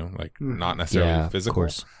intent, you know, like not necessarily physical.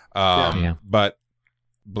 Of course. But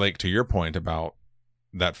Blake, to your point about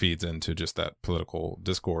that feeds into just that political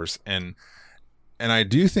discourse, and I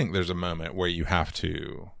do think there's a moment where you have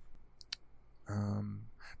to,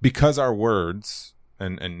 because our words,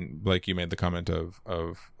 and Blake, you made the comment of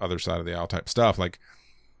other side of the aisle type stuff, like,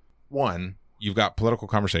 one, you've got political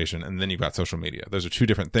conversation, and then you've got social media. Those are two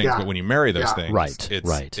different things, but when you marry those things,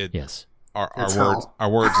 yes. Our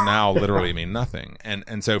words now literally mean nothing.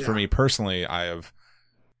 And so for me personally, I have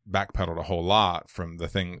backpedaled a whole lot from the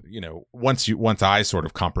thing, you know, once I sort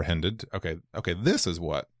of comprehended, okay, this is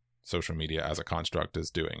what social media as a construct is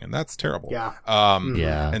doing, and that's terrible.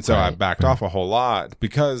 And so I backed off a whole lot,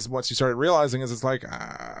 because once you started realizing it's like,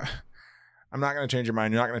 I'm not going to change your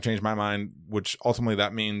mind. You're not going to change my mind, which ultimately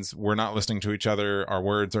that means we're not listening to each other. Our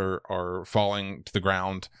words are falling to the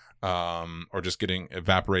ground, or just getting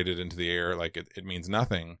evaporated into the air. Like it means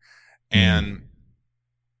nothing. And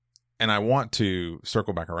I want to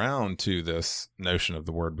circle back around to this notion of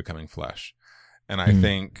the word becoming flesh. And I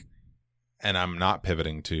think, and I'm not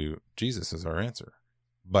pivoting to Jesus is our answer,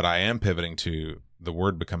 but I am pivoting to the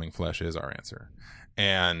word becoming flesh is our answer.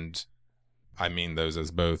 And I mean those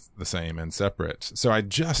as both the same and separate. So I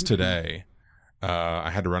just today,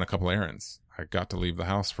 I had to run a couple errands. I got to leave the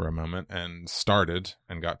house for a moment and started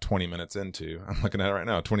and got 20 minutes into, I'm looking at it right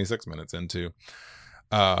now, 26 minutes into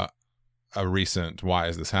a recent Why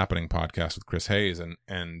Is This Happening podcast with Chris Hayes.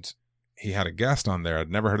 And he had a guest on there.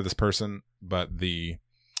 I'd never heard of this person, but the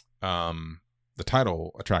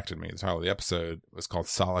title attracted me. The title of the episode was called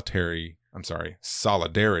Solidarity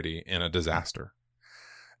in a Disaster.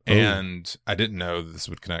 And I didn't know this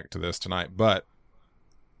would connect to this tonight, but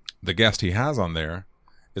the guest he has on there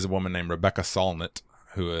is a woman named Rebecca Solnit,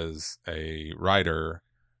 who is a writer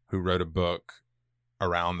who wrote a book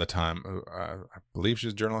around the time, I believe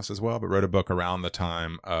she's a journalist as well, but wrote a book around the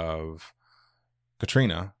time of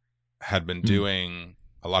Katrina, had been doing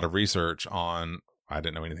a lot of research on, I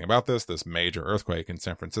didn't know anything about this major earthquake in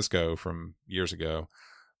San Francisco from years ago,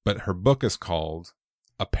 but her book is called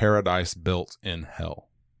A Paradise Built in Hell.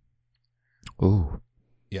 Ooh.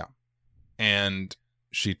 Yeah. And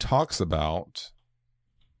she talks about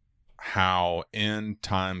how in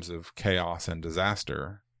times of chaos and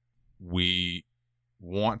disaster, we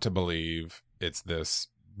want to believe it's this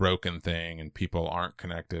broken thing and people aren't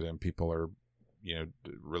connected and people are,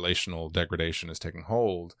 relational degradation is taking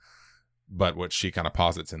hold. But what she kind of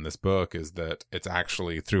posits in this book is that it's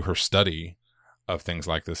actually through her study of things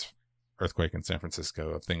like this earthquake in San Francisco,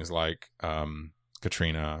 of things like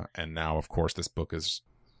Katrina, and now, of course, this book is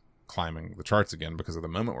climbing the charts again because of the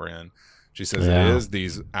moment we're in. She says it is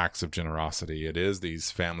these acts of generosity, it is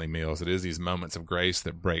these family meals, it is these moments of grace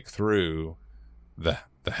that break through the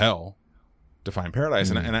hell to find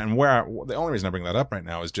paradise. And where the only reason I bring that up right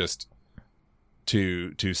now is just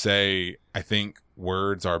to say I think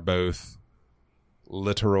words are both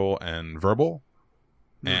literal and verbal,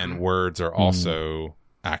 and words are also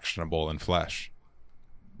actionable in flesh.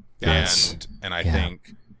 Yes. And I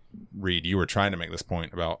think, Reed, you were trying to make this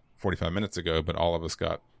point about 45 minutes ago, but all of us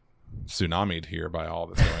got tsunami'd here by all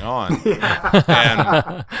that's going on.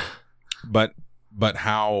 And, but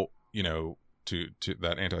how, to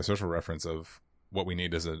that antisocial reference of what we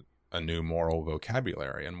need is a new moral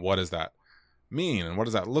vocabulary, and what does that mean, and what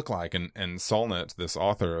does that look like? And Solnit, this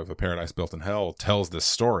author of A Paradise Built in Hell, tells this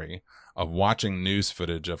story of watching news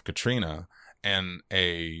footage of Katrina, and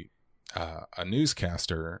a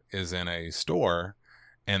newscaster is in a store,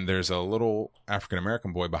 and there's a little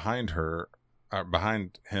African-American boy behind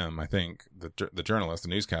him, I think, the journalist, the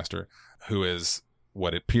newscaster, who is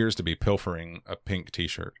what appears to be pilfering a pink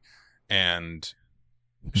t-shirt. And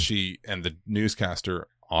the newscaster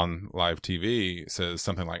on live TV says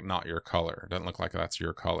something like, "Not your color. Doesn't look like that's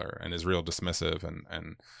your color," and is real dismissive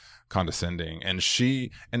and condescending. And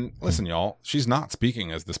listen, y'all, she's not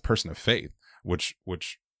speaking as this person of faith, which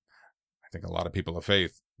I think a lot of people of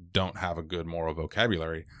faith don't have a good moral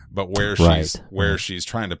vocabulary. But where she's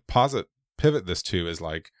trying to pivot this to is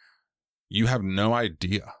like, you have no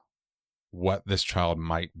idea what this child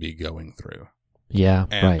might be going through. Yeah.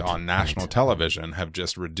 And on national television have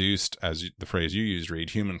just reduced, as the phrase you used, Reed,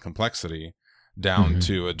 human complexity down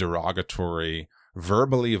to a derogatory,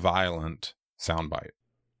 verbally violent soundbite.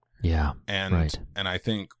 Yeah. And I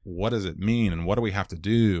think, what does it mean, and what do we have to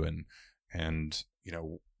do? And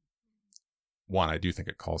one, I do think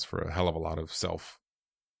it calls for a hell of a lot of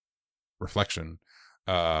self-reflection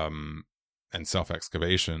and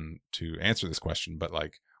self-excavation to answer this question. But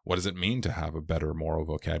like, what does it mean to have a better moral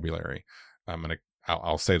vocabulary?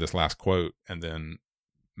 I'll say this last quote and then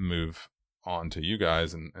move on to you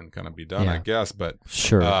guys and kind of be done, I guess. But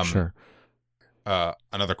sure.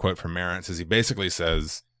 Another quote from Marantz is, he basically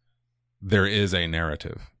says, there is a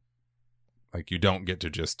narrative. Like, you don't get to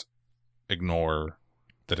just ignore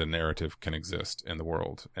that a narrative can exist in the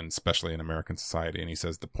world, and especially in American society. And he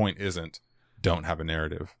says the point isn't don't have a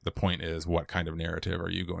narrative. The point is, what kind of narrative are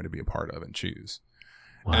you going to be a part of and choose?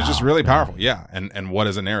 Wow, and it's just really powerful. Yeah. And what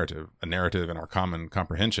is a narrative? A narrative in our common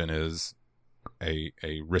comprehension is a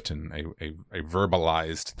written, a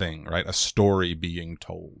verbalized thing, right? A story being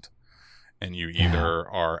told. And you either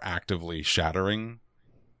are actively shattering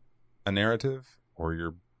a narrative, or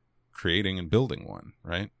you're creating and building one,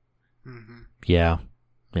 right? Mm-hmm. Yeah.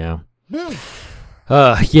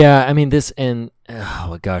 I mean, this, and oh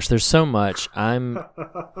my gosh, there's so much.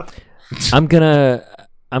 I'm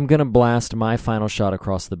gonna blast my final shot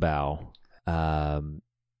across the bow,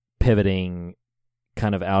 pivoting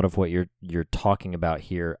kind of out of what you're talking about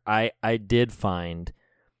here. I did find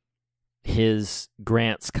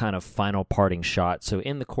Grant's kind of final parting shot. So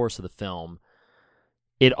in the course of the film,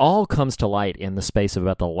 it all comes to light in the space of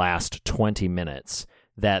about the last 20 minutes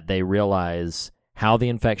that they realize how the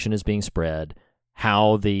infection is being spread,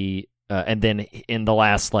 how and then in the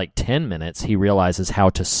last 10 minutes, he realizes how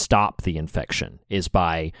to stop the infection is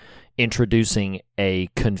by introducing a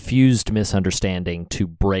confused misunderstanding to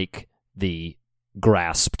break the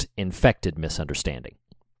grasped infected misunderstanding.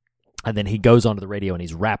 And then he goes onto the radio and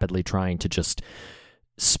he's rapidly trying to just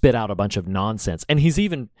spit out a bunch of nonsense. And he's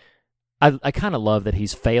even... I kind of love that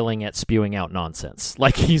he's failing at spewing out nonsense.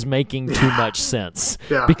 Like he's making too much sense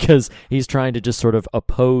because he's trying to just sort of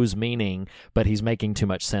oppose meaning, but he's making too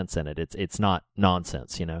much sense in it. It's not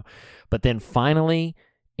nonsense, you know. But then finally,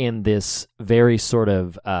 in this very sort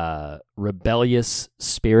of rebellious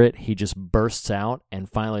spirit, he just bursts out and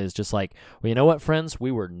finally is just like, well, you know what, friends?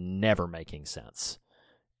 We were never making sense.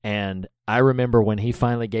 And I remember when he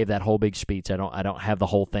finally gave that whole big speech. I don't have the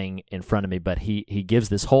whole thing in front of me, but he gives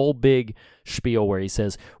this whole big spiel where he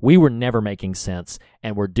says, we were never making sense,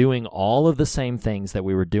 and we're doing all of the same things that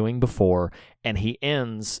we were doing before. And he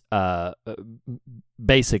ends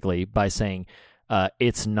basically by saying,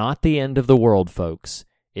 it's not the end of the world, folks.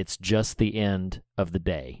 It's just the end of the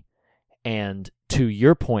day. And to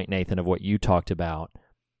your point, Nathan, of what you talked about,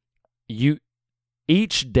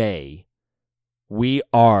 each day we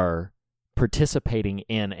are participating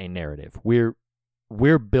in a narrative.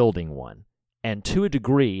 We're building one, and to a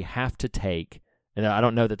degree have to take, and I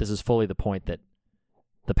don't know that this is fully the point that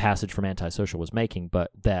the passage from Antisocial was making,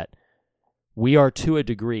 but that we are to a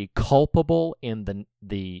degree culpable in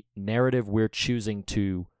the narrative we're choosing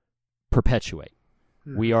to perpetuate.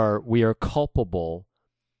 We are culpable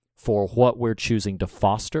for what we're choosing to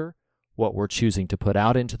foster, what we're choosing to put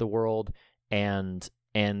out into the world, and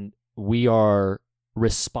we are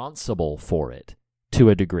responsible for it to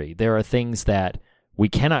a degree. There are things that we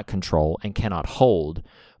cannot control and cannot hold,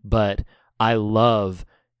 but I love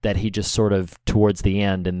that he just sort of towards the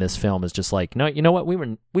end in this film is just like, no, you know what?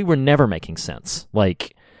 We were never making sense.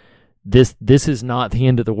 Like this is not the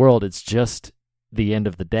end of the world. It's just the end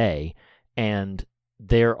of the day. And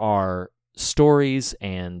there are stories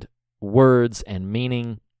and words and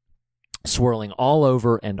meaning swirling all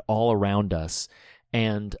over and all around us.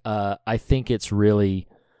 And I think it's really,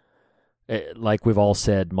 like we've all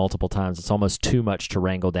said multiple times, it's almost too much to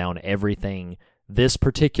wrangle down everything this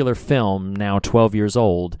particular film, now 12 years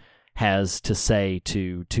old, has to say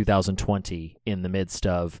to 2020 in the midst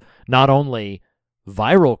of not only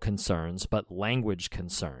viral concerns, but language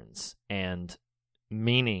concerns and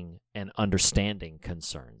meaning and understanding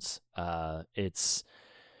concerns. It's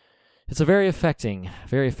a very affecting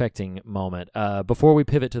moment. Before we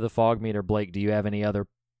pivot to the fog meter, Blake, do you have any other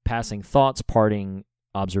passing thoughts, parting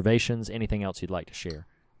observations, anything else you'd like to share?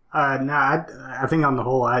 No, I think on the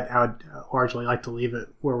whole, I would largely like to leave it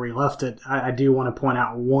where we left it. I do want to point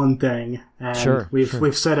out one thing, and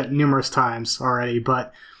we've said it numerous times already,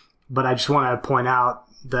 but I just want to point out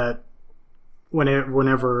that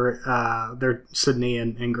whenever they're Sydney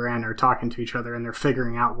and Grant are talking to each other and they're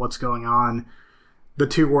figuring out what's going on, the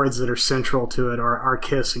two words that are central to it are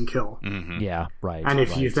kiss and kill. Mm-hmm. Yeah, right. And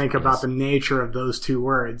if you think about the nature of those two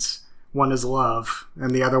words, one is love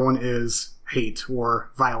and the other one is hate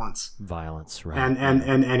or violence. Violence, right.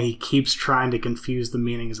 And he keeps trying to confuse the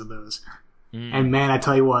meanings of those. And man, I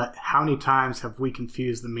tell you what, how many times have we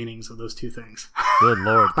confused the meanings of those two things? Good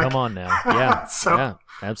Lord, come on now. Yeah, yeah,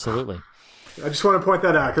 absolutely. I just want to point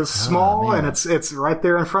that out because it's small and it's right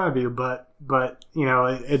there in front of you, but you know,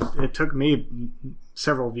 it took me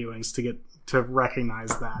several viewings to recognize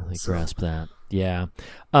that. I grasp that. Yeah.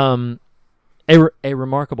 A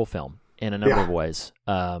remarkable film in a number of ways.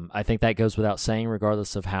 I think that goes without saying,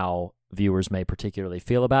 regardless of how viewers may particularly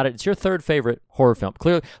feel about it. It's your third favorite horror film.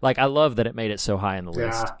 Clearly, I love that it made it so high on the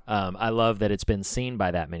list. I love that it's been seen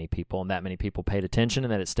by that many people and that many people paid attention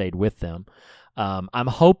and that it stayed with them. I'm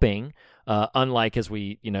hoping, unlike as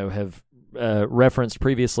we have referenced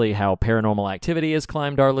previously how Paranormal Activity has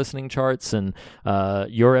climbed our listening charts, and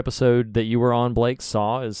your episode that you were on, Blake,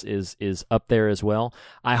 Saw, is up there as well.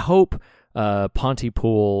 I hope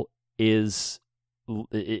Pontypool is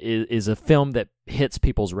a film that hits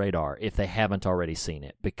people's radar if they haven't already seen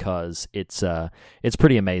it, because it's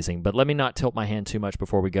pretty amazing. But let me not tilt my hand too much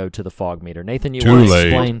before we go to the fog meter. Nathan, you want to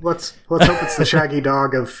explain? Let's hope it's the Shaggy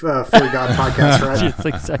Dog of Fear God podcast, right? Yes,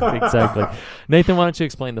 exactly. Nathan, why don't you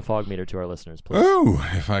explain the fog meter to our listeners, please? Oh,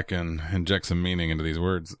 if I can inject some meaning into these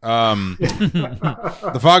words.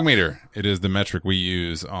 The fog meter, it is the metric we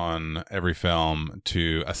use on every film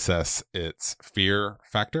to assess its fear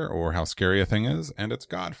factor, or how scary a thing is, and its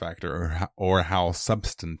God factor, or how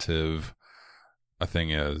substantive a thing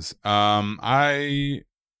is. I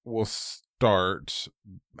will start,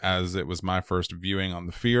 as it was my first viewing on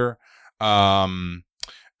the fear.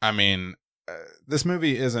 This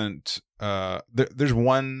movie isn't there's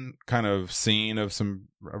one kind of scene of some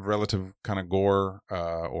relative kind of gore,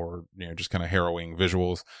 or just kind of harrowing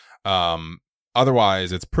visuals.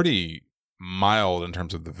 Otherwise it's pretty mild in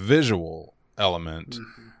terms of the visual element.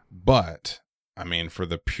 But I mean, for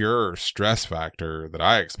the pure stress factor that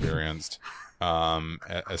I experienced,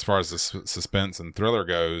 as far as the suspense and thriller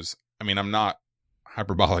goes, I mean, I'm not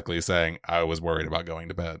hyperbolically saying I was worried about going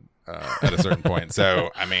to bed at a certain point. So,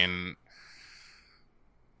 I mean,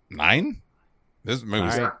 9? This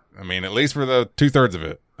movie's, right. I mean, at least for the 2/3 of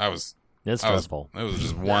it, it's stressful. It was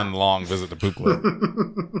just one long visit to Poop Club.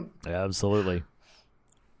 Absolutely.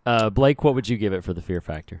 Blake, what would you give it for the fear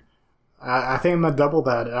factor? I think I'm gonna double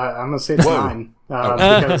that. I'm gonna say it's 9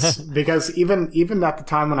 because even at the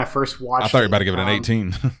time when I first watched, I thought you were about to give it an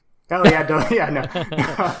 18. Oh yeah, no.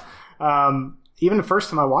 Even the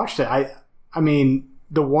first time I watched it, I mean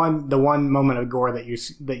the one moment of gore that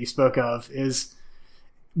you spoke of is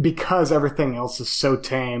because everything else is so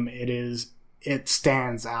tame. It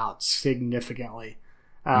stands out significantly.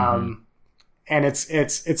 And it's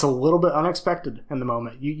a little bit unexpected in the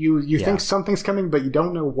moment. You think something's coming, but you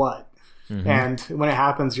don't know what. And when it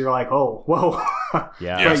happens, you're like, "Oh, whoa!" But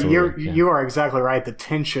you are exactly right. The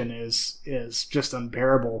tension is just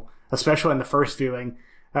unbearable, especially in the first viewing.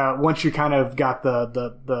 Once you kind of got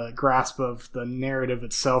the grasp of the narrative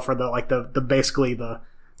itself, or basically the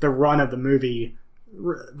run of the movie,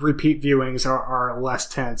 repeat viewings are less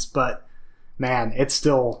tense. But man, it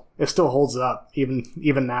still holds up even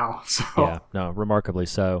now. So yeah, no, remarkably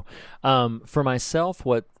so. For myself,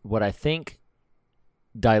 what I think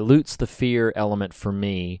dilutes the fear element for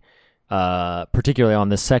me, particularly on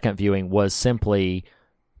this second viewing, was simply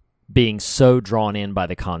being so drawn in by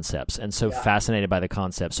the concepts and so fascinated by the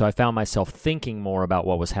concepts. So I found myself thinking more about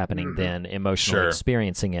what was happening than emotionally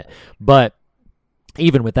experiencing it. But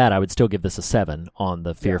even with that, I would still give this a 7 on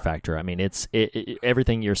the fear factor. I mean,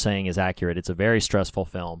 everything you're saying is accurate. It's a very stressful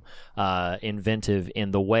film, inventive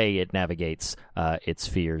in the way it navigates its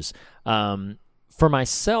fears. For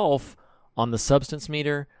myself, on the substance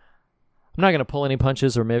meter, I'm not going to pull any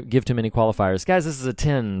punches or give too many qualifiers. Guys, this is a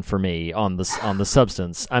 10 for me on the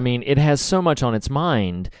substance. I mean, it has so much on its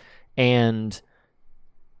mind, and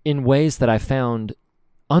in ways that I found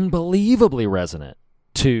unbelievably resonant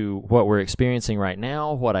to what we're experiencing right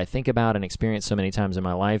now, what I think about and experience so many times in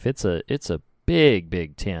my life. It's a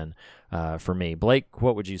big 10 for me. Blake,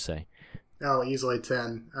 what would you say? Oh, easily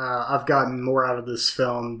 10. I've gotten more out of this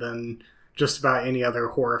film than just about any other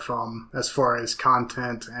horror film as far as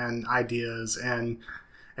content and ideas, and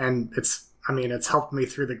it's helped me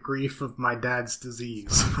through the grief of my dad's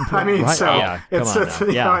disease. I mean, right? so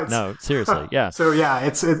yeah, no, seriously, yeah. So yeah,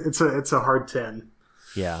 it's a hard 10.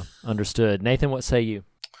 Yeah, understood. Nathan, what say you?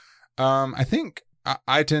 I think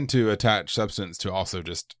I tend to attach substance to also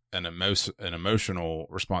just an emotional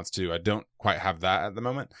response too. I don't quite have that at the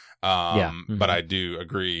moment. But I do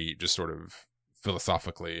agree, just sort of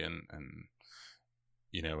philosophically and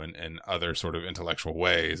in other sort of intellectual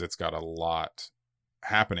ways, it's got a lot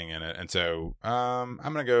happening in it. And so I'm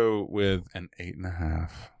gonna go with an 8.5.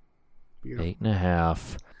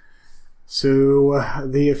 8.5. So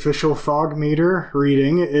the official fog meter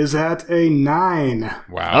reading is at a 9.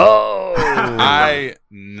 Wow. Oh, I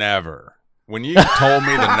never. When you told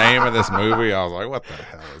me the name of this movie, I was like, "What the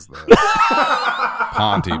hell is that?"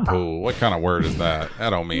 Pontypool. What kind of word is that? That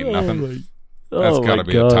don't mean nothing. That's got to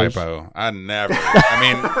be a typo. I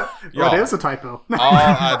mean, Well, it is a typo. all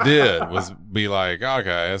I did was be like,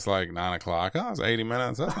 okay, it's like 9 o'clock. Oh, it's 80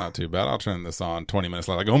 minutes. That's not too bad. I'll turn this on 20 minutes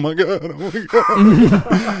later. Like, oh my God.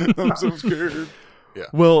 I'm so scared. Yeah.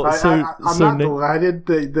 Well, I'm not delighted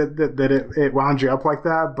that it wound you up like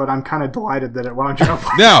that, but I'm kind of delighted that it wound you up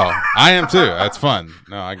like No, I am too. That's fun.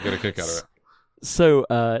 No, I get a kick out of it. So,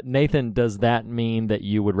 Nathan, does that mean that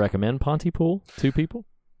you would recommend Pontypool to people?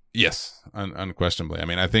 Yes, unquestionably. I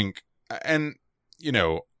mean, I think, and,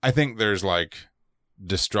 I think there's like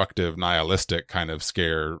destructive, nihilistic kind of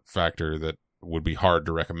scare factor that would be hard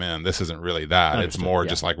to recommend. This isn't really that. Understood. It's more Yeah,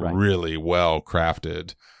 just like right. really well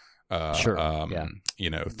crafted, Sure.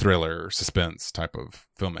 Yeah. thriller, suspense type of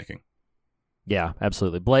filmmaking. Yeah,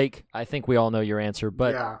 absolutely. Blake, I think we all know your answer,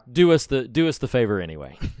 but Yeah. do us the favor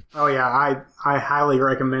anyway. Oh yeah, I highly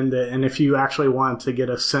recommend it. And if you actually want to get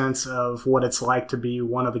a sense of what it's like to be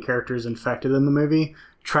one of the characters infected in the movie,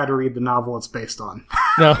 try to read the novel it's based on.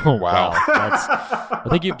 No, wow. I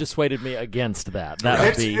think you've dissuaded me against that. That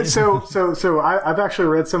would be So I've actually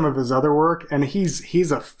read some of his other work, and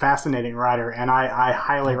he's a fascinating writer, and I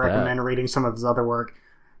highly recommend reading some of his other work.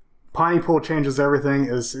 Pontypool Changes Everything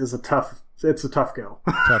is a tough go.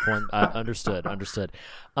 tough one. Understood.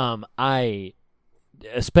 I,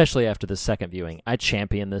 especially after the second viewing, I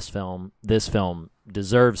champion this film. This film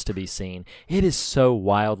deserves to be seen. It is so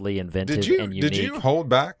wildly inventive and unique. Did you hold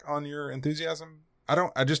back on your enthusiasm?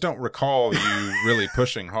 I just don't recall you really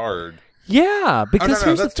pushing hard. Yeah, because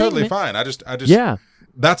here's that's the thing, totally man. fine. I just Yeah.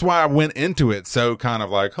 That's why I went into it so kind of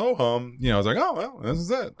like ho hum. I was like, oh well, this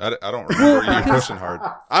is it. I don't remember you pushing hard.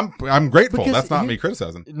 I'm grateful. Because That's not me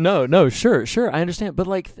criticizing. No, sure, I understand, but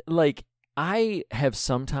like I have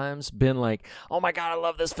sometimes been like, oh my god, I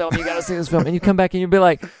love this film. You got to see this film, and you come back and you'll be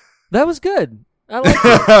like, that was good. I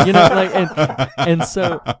like it. Like, and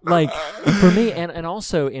so like for me, and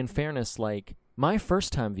also in fairness, like my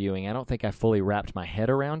first time viewing, I don't think I fully wrapped my head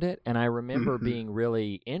around it, and I remember being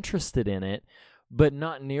really interested in it. But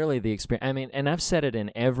not nearly the experience. I mean, and I've said it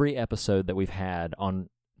in every episode that we've had on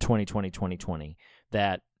 2020,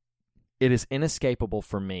 that it is inescapable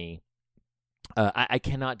for me. I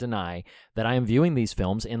cannot deny that I am viewing these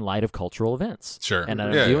films in light of cultural events. Sure. And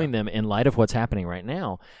I'm viewing them in light of what's happening right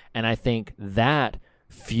now. And I think that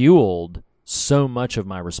fueled so much of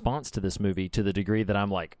my response to this movie, to the degree that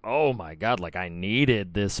I'm like, oh my god, like I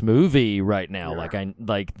needed this movie right now.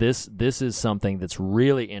 Yeah. This is something that's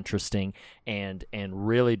really interesting and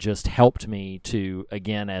really just helped me to,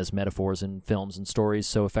 again, as metaphors in films and stories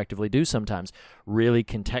so effectively do sometimes, really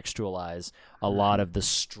contextualize a lot of the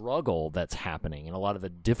struggle that's happening and a lot of the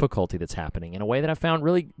difficulty that's happening in a way that I found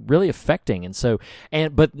really, really affecting. And so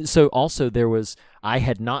also there was, I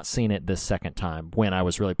had not seen it this second time when I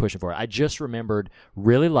was really pushing for it. I just remembered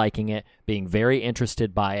really liking it, being very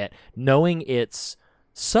interested by it, knowing its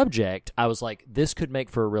subject. I was like, this could make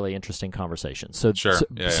for a really interesting conversation. So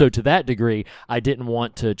to that degree, I didn't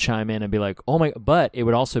want to chime in and be like, oh my, but it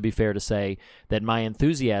would also be fair to say that my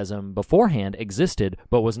enthusiasm beforehand existed,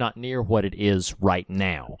 but was not near what it is right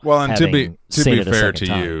now. Well, and to be fair to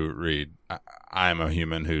time. you, Reed, I'm a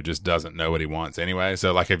human who just doesn't know what he wants anyway.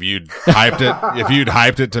 So like if you'd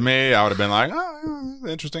hyped it to me, I would have been like, oh,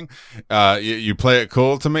 interesting. You play it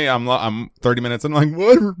cool to me. I'm 30 minutes and I'm like,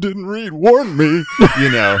 what? Didn't Reed warn me?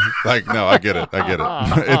 Like, no, I get it.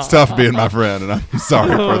 It's tough being my friend, and I'm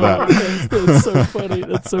sorry for that. That's so funny.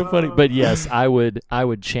 That's so funny. But yes, I would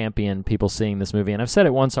champion people seeing this movie, and I've said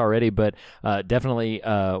it once already, but definitely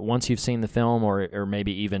once you've seen the film, or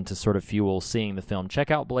maybe even to sort of fuel seeing the film, check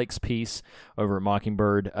out Blake's piece over at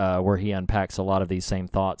Mockingbird, where he unpacks a lot of these same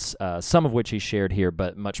thoughts, some of which he shared here,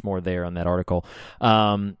 but much more there on that article.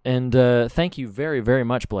 And thank you very, very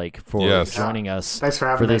much, Blake, for joining us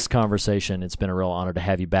for this conversation. It's been a real honor to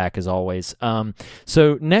have you back, as always.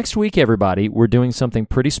 So next week, everybody, we're doing something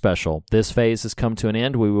pretty special. This phase has come to an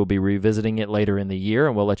end. We will be revisiting it later in the year,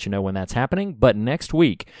 and we'll let you know when that's happening. But next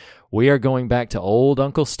week, we are going back to old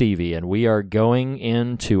Uncle Stevie, and we are going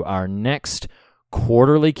into our next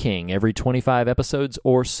Quarterly King. Every 25 episodes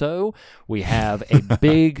or so, we have a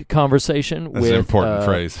big conversation with... That's an important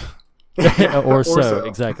phrase. or so,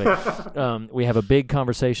 exactly. We have a big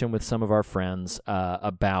conversation with some of our friends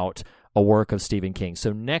about a work of Stephen King.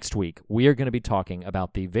 So next week, we are going to be talking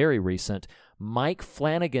about the very recent Mike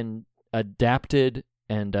Flanagan adapted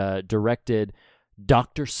and directed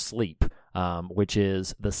Dr. Sleep, which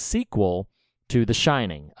is the sequel to The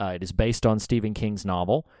Shining. It is based on Stephen King's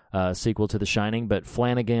novel, sequel to The Shining, but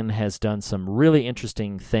Flanagan has done some really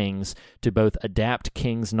interesting things to both adapt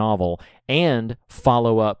King's novel and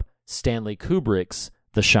follow up Stanley Kubrick's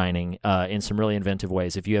The Shining in some really inventive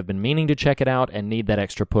ways. If you have been meaning to check it out and need that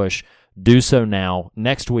extra push, do so now.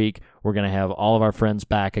 Next week, we're going to have all of our friends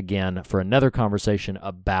back again for another conversation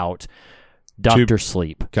about Dr.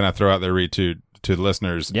 Sleep. Can I throw out there, Reed, to the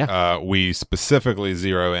listeners? Yeah. We specifically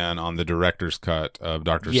zero in on the director's cut of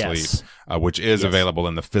Dr. Sleep, which is available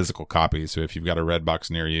in the physical copy. So if you've got a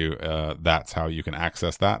Redbox near you, that's how you can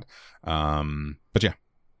access that. But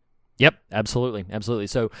yeah. Yep, absolutely, absolutely.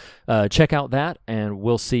 So check out that, and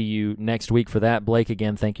we'll see you next week for that. Blake,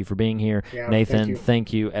 again, thank you for being here. Yeah, Nathan,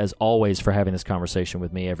 thank you as always for having this conversation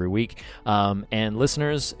with me every week. And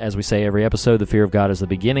listeners, as we say every episode, the fear of God is the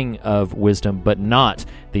beginning of wisdom, but not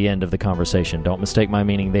the end of the conversation. Don't mistake my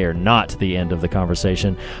meaning there, not the end of the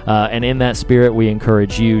conversation. And in that spirit, we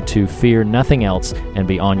encourage you to fear nothing else and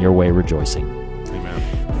be on your way rejoicing.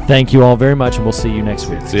 Amen. Thank you all very much, and we'll see you next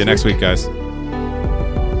week. See you next week, guys.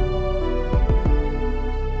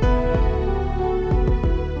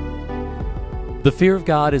 The fear of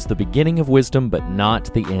God is the beginning of wisdom, but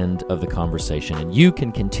not the end of the conversation. And you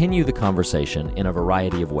can continue the conversation in a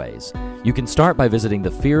variety of ways. You can start by visiting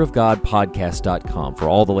thefearofgodpodcast.com for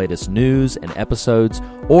all the latest news and episodes,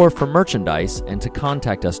 or for merchandise and to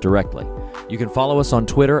contact us directly. You can follow us on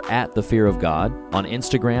Twitter at The Fear of God, on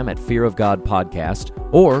Instagram at Fear of God Podcast,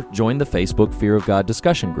 or join the Facebook Fear of God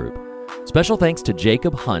discussion group. Special thanks to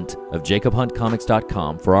Jacob Hunt of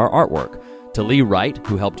jacobhuntcomics.com for our artwork, to Lee Wright,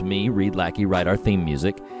 who helped me, Reed Lackey, write our theme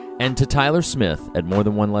music, and to Tyler Smith at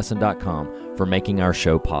morethanonelesson.com for making our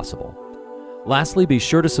show possible. Lastly, be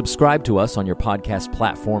sure to subscribe to us on your podcast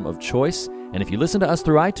platform of choice, and if you listen to us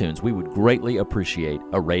through iTunes, we would greatly appreciate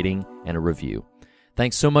a rating and a review.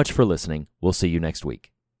 Thanks so much for listening. We'll see you next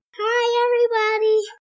week.